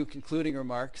few concluding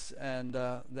remarks, and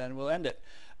then we'll end it.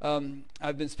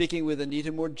 I've been speaking with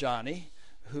Anita Moorjani,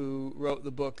 who wrote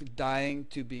the book Dying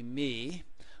to Be Me.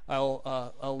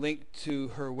 I'll link to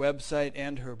her website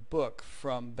and her book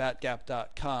from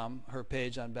batgap.com, her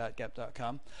page on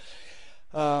batgap.com.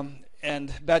 And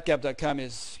batgap.com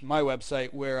is my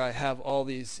website where I have all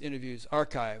these interviews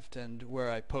archived and where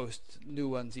I post new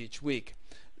ones each week.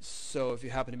 So if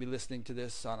you happen to be listening to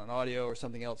this on an audio or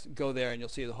something else, go there and you'll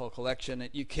see the whole collection.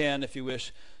 You can, if you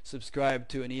wish, subscribe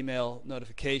to an email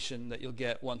notification that you'll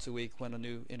get once a week when a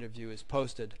new interview is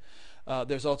posted.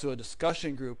 There's also a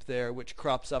discussion group there which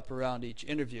crops up around each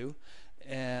interview,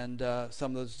 and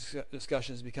some of those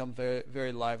discussions become very,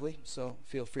 very lively, so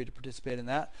feel free to participate in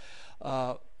that.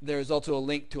 There's also a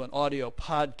link to an audio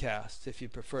podcast if you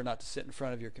prefer not to sit in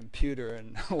front of your computer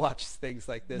and watch things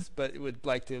like this, but would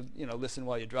like to, listen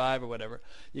while you drive or whatever.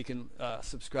 You can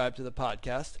subscribe to the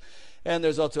podcast. And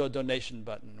there's also a donation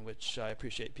button, which I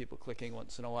appreciate people clicking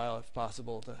once in a while if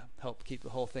possible to help keep the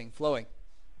whole thing flowing.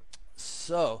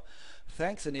 So,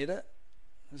 thanks, Anita.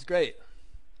 It was great.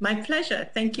 My pleasure.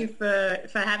 Thank you for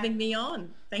having me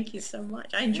on. Thank you so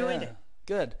much. I enjoyed it.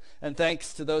 Good. And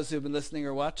thanks to those who've been listening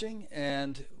or watching,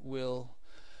 and we'll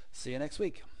see you next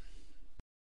week.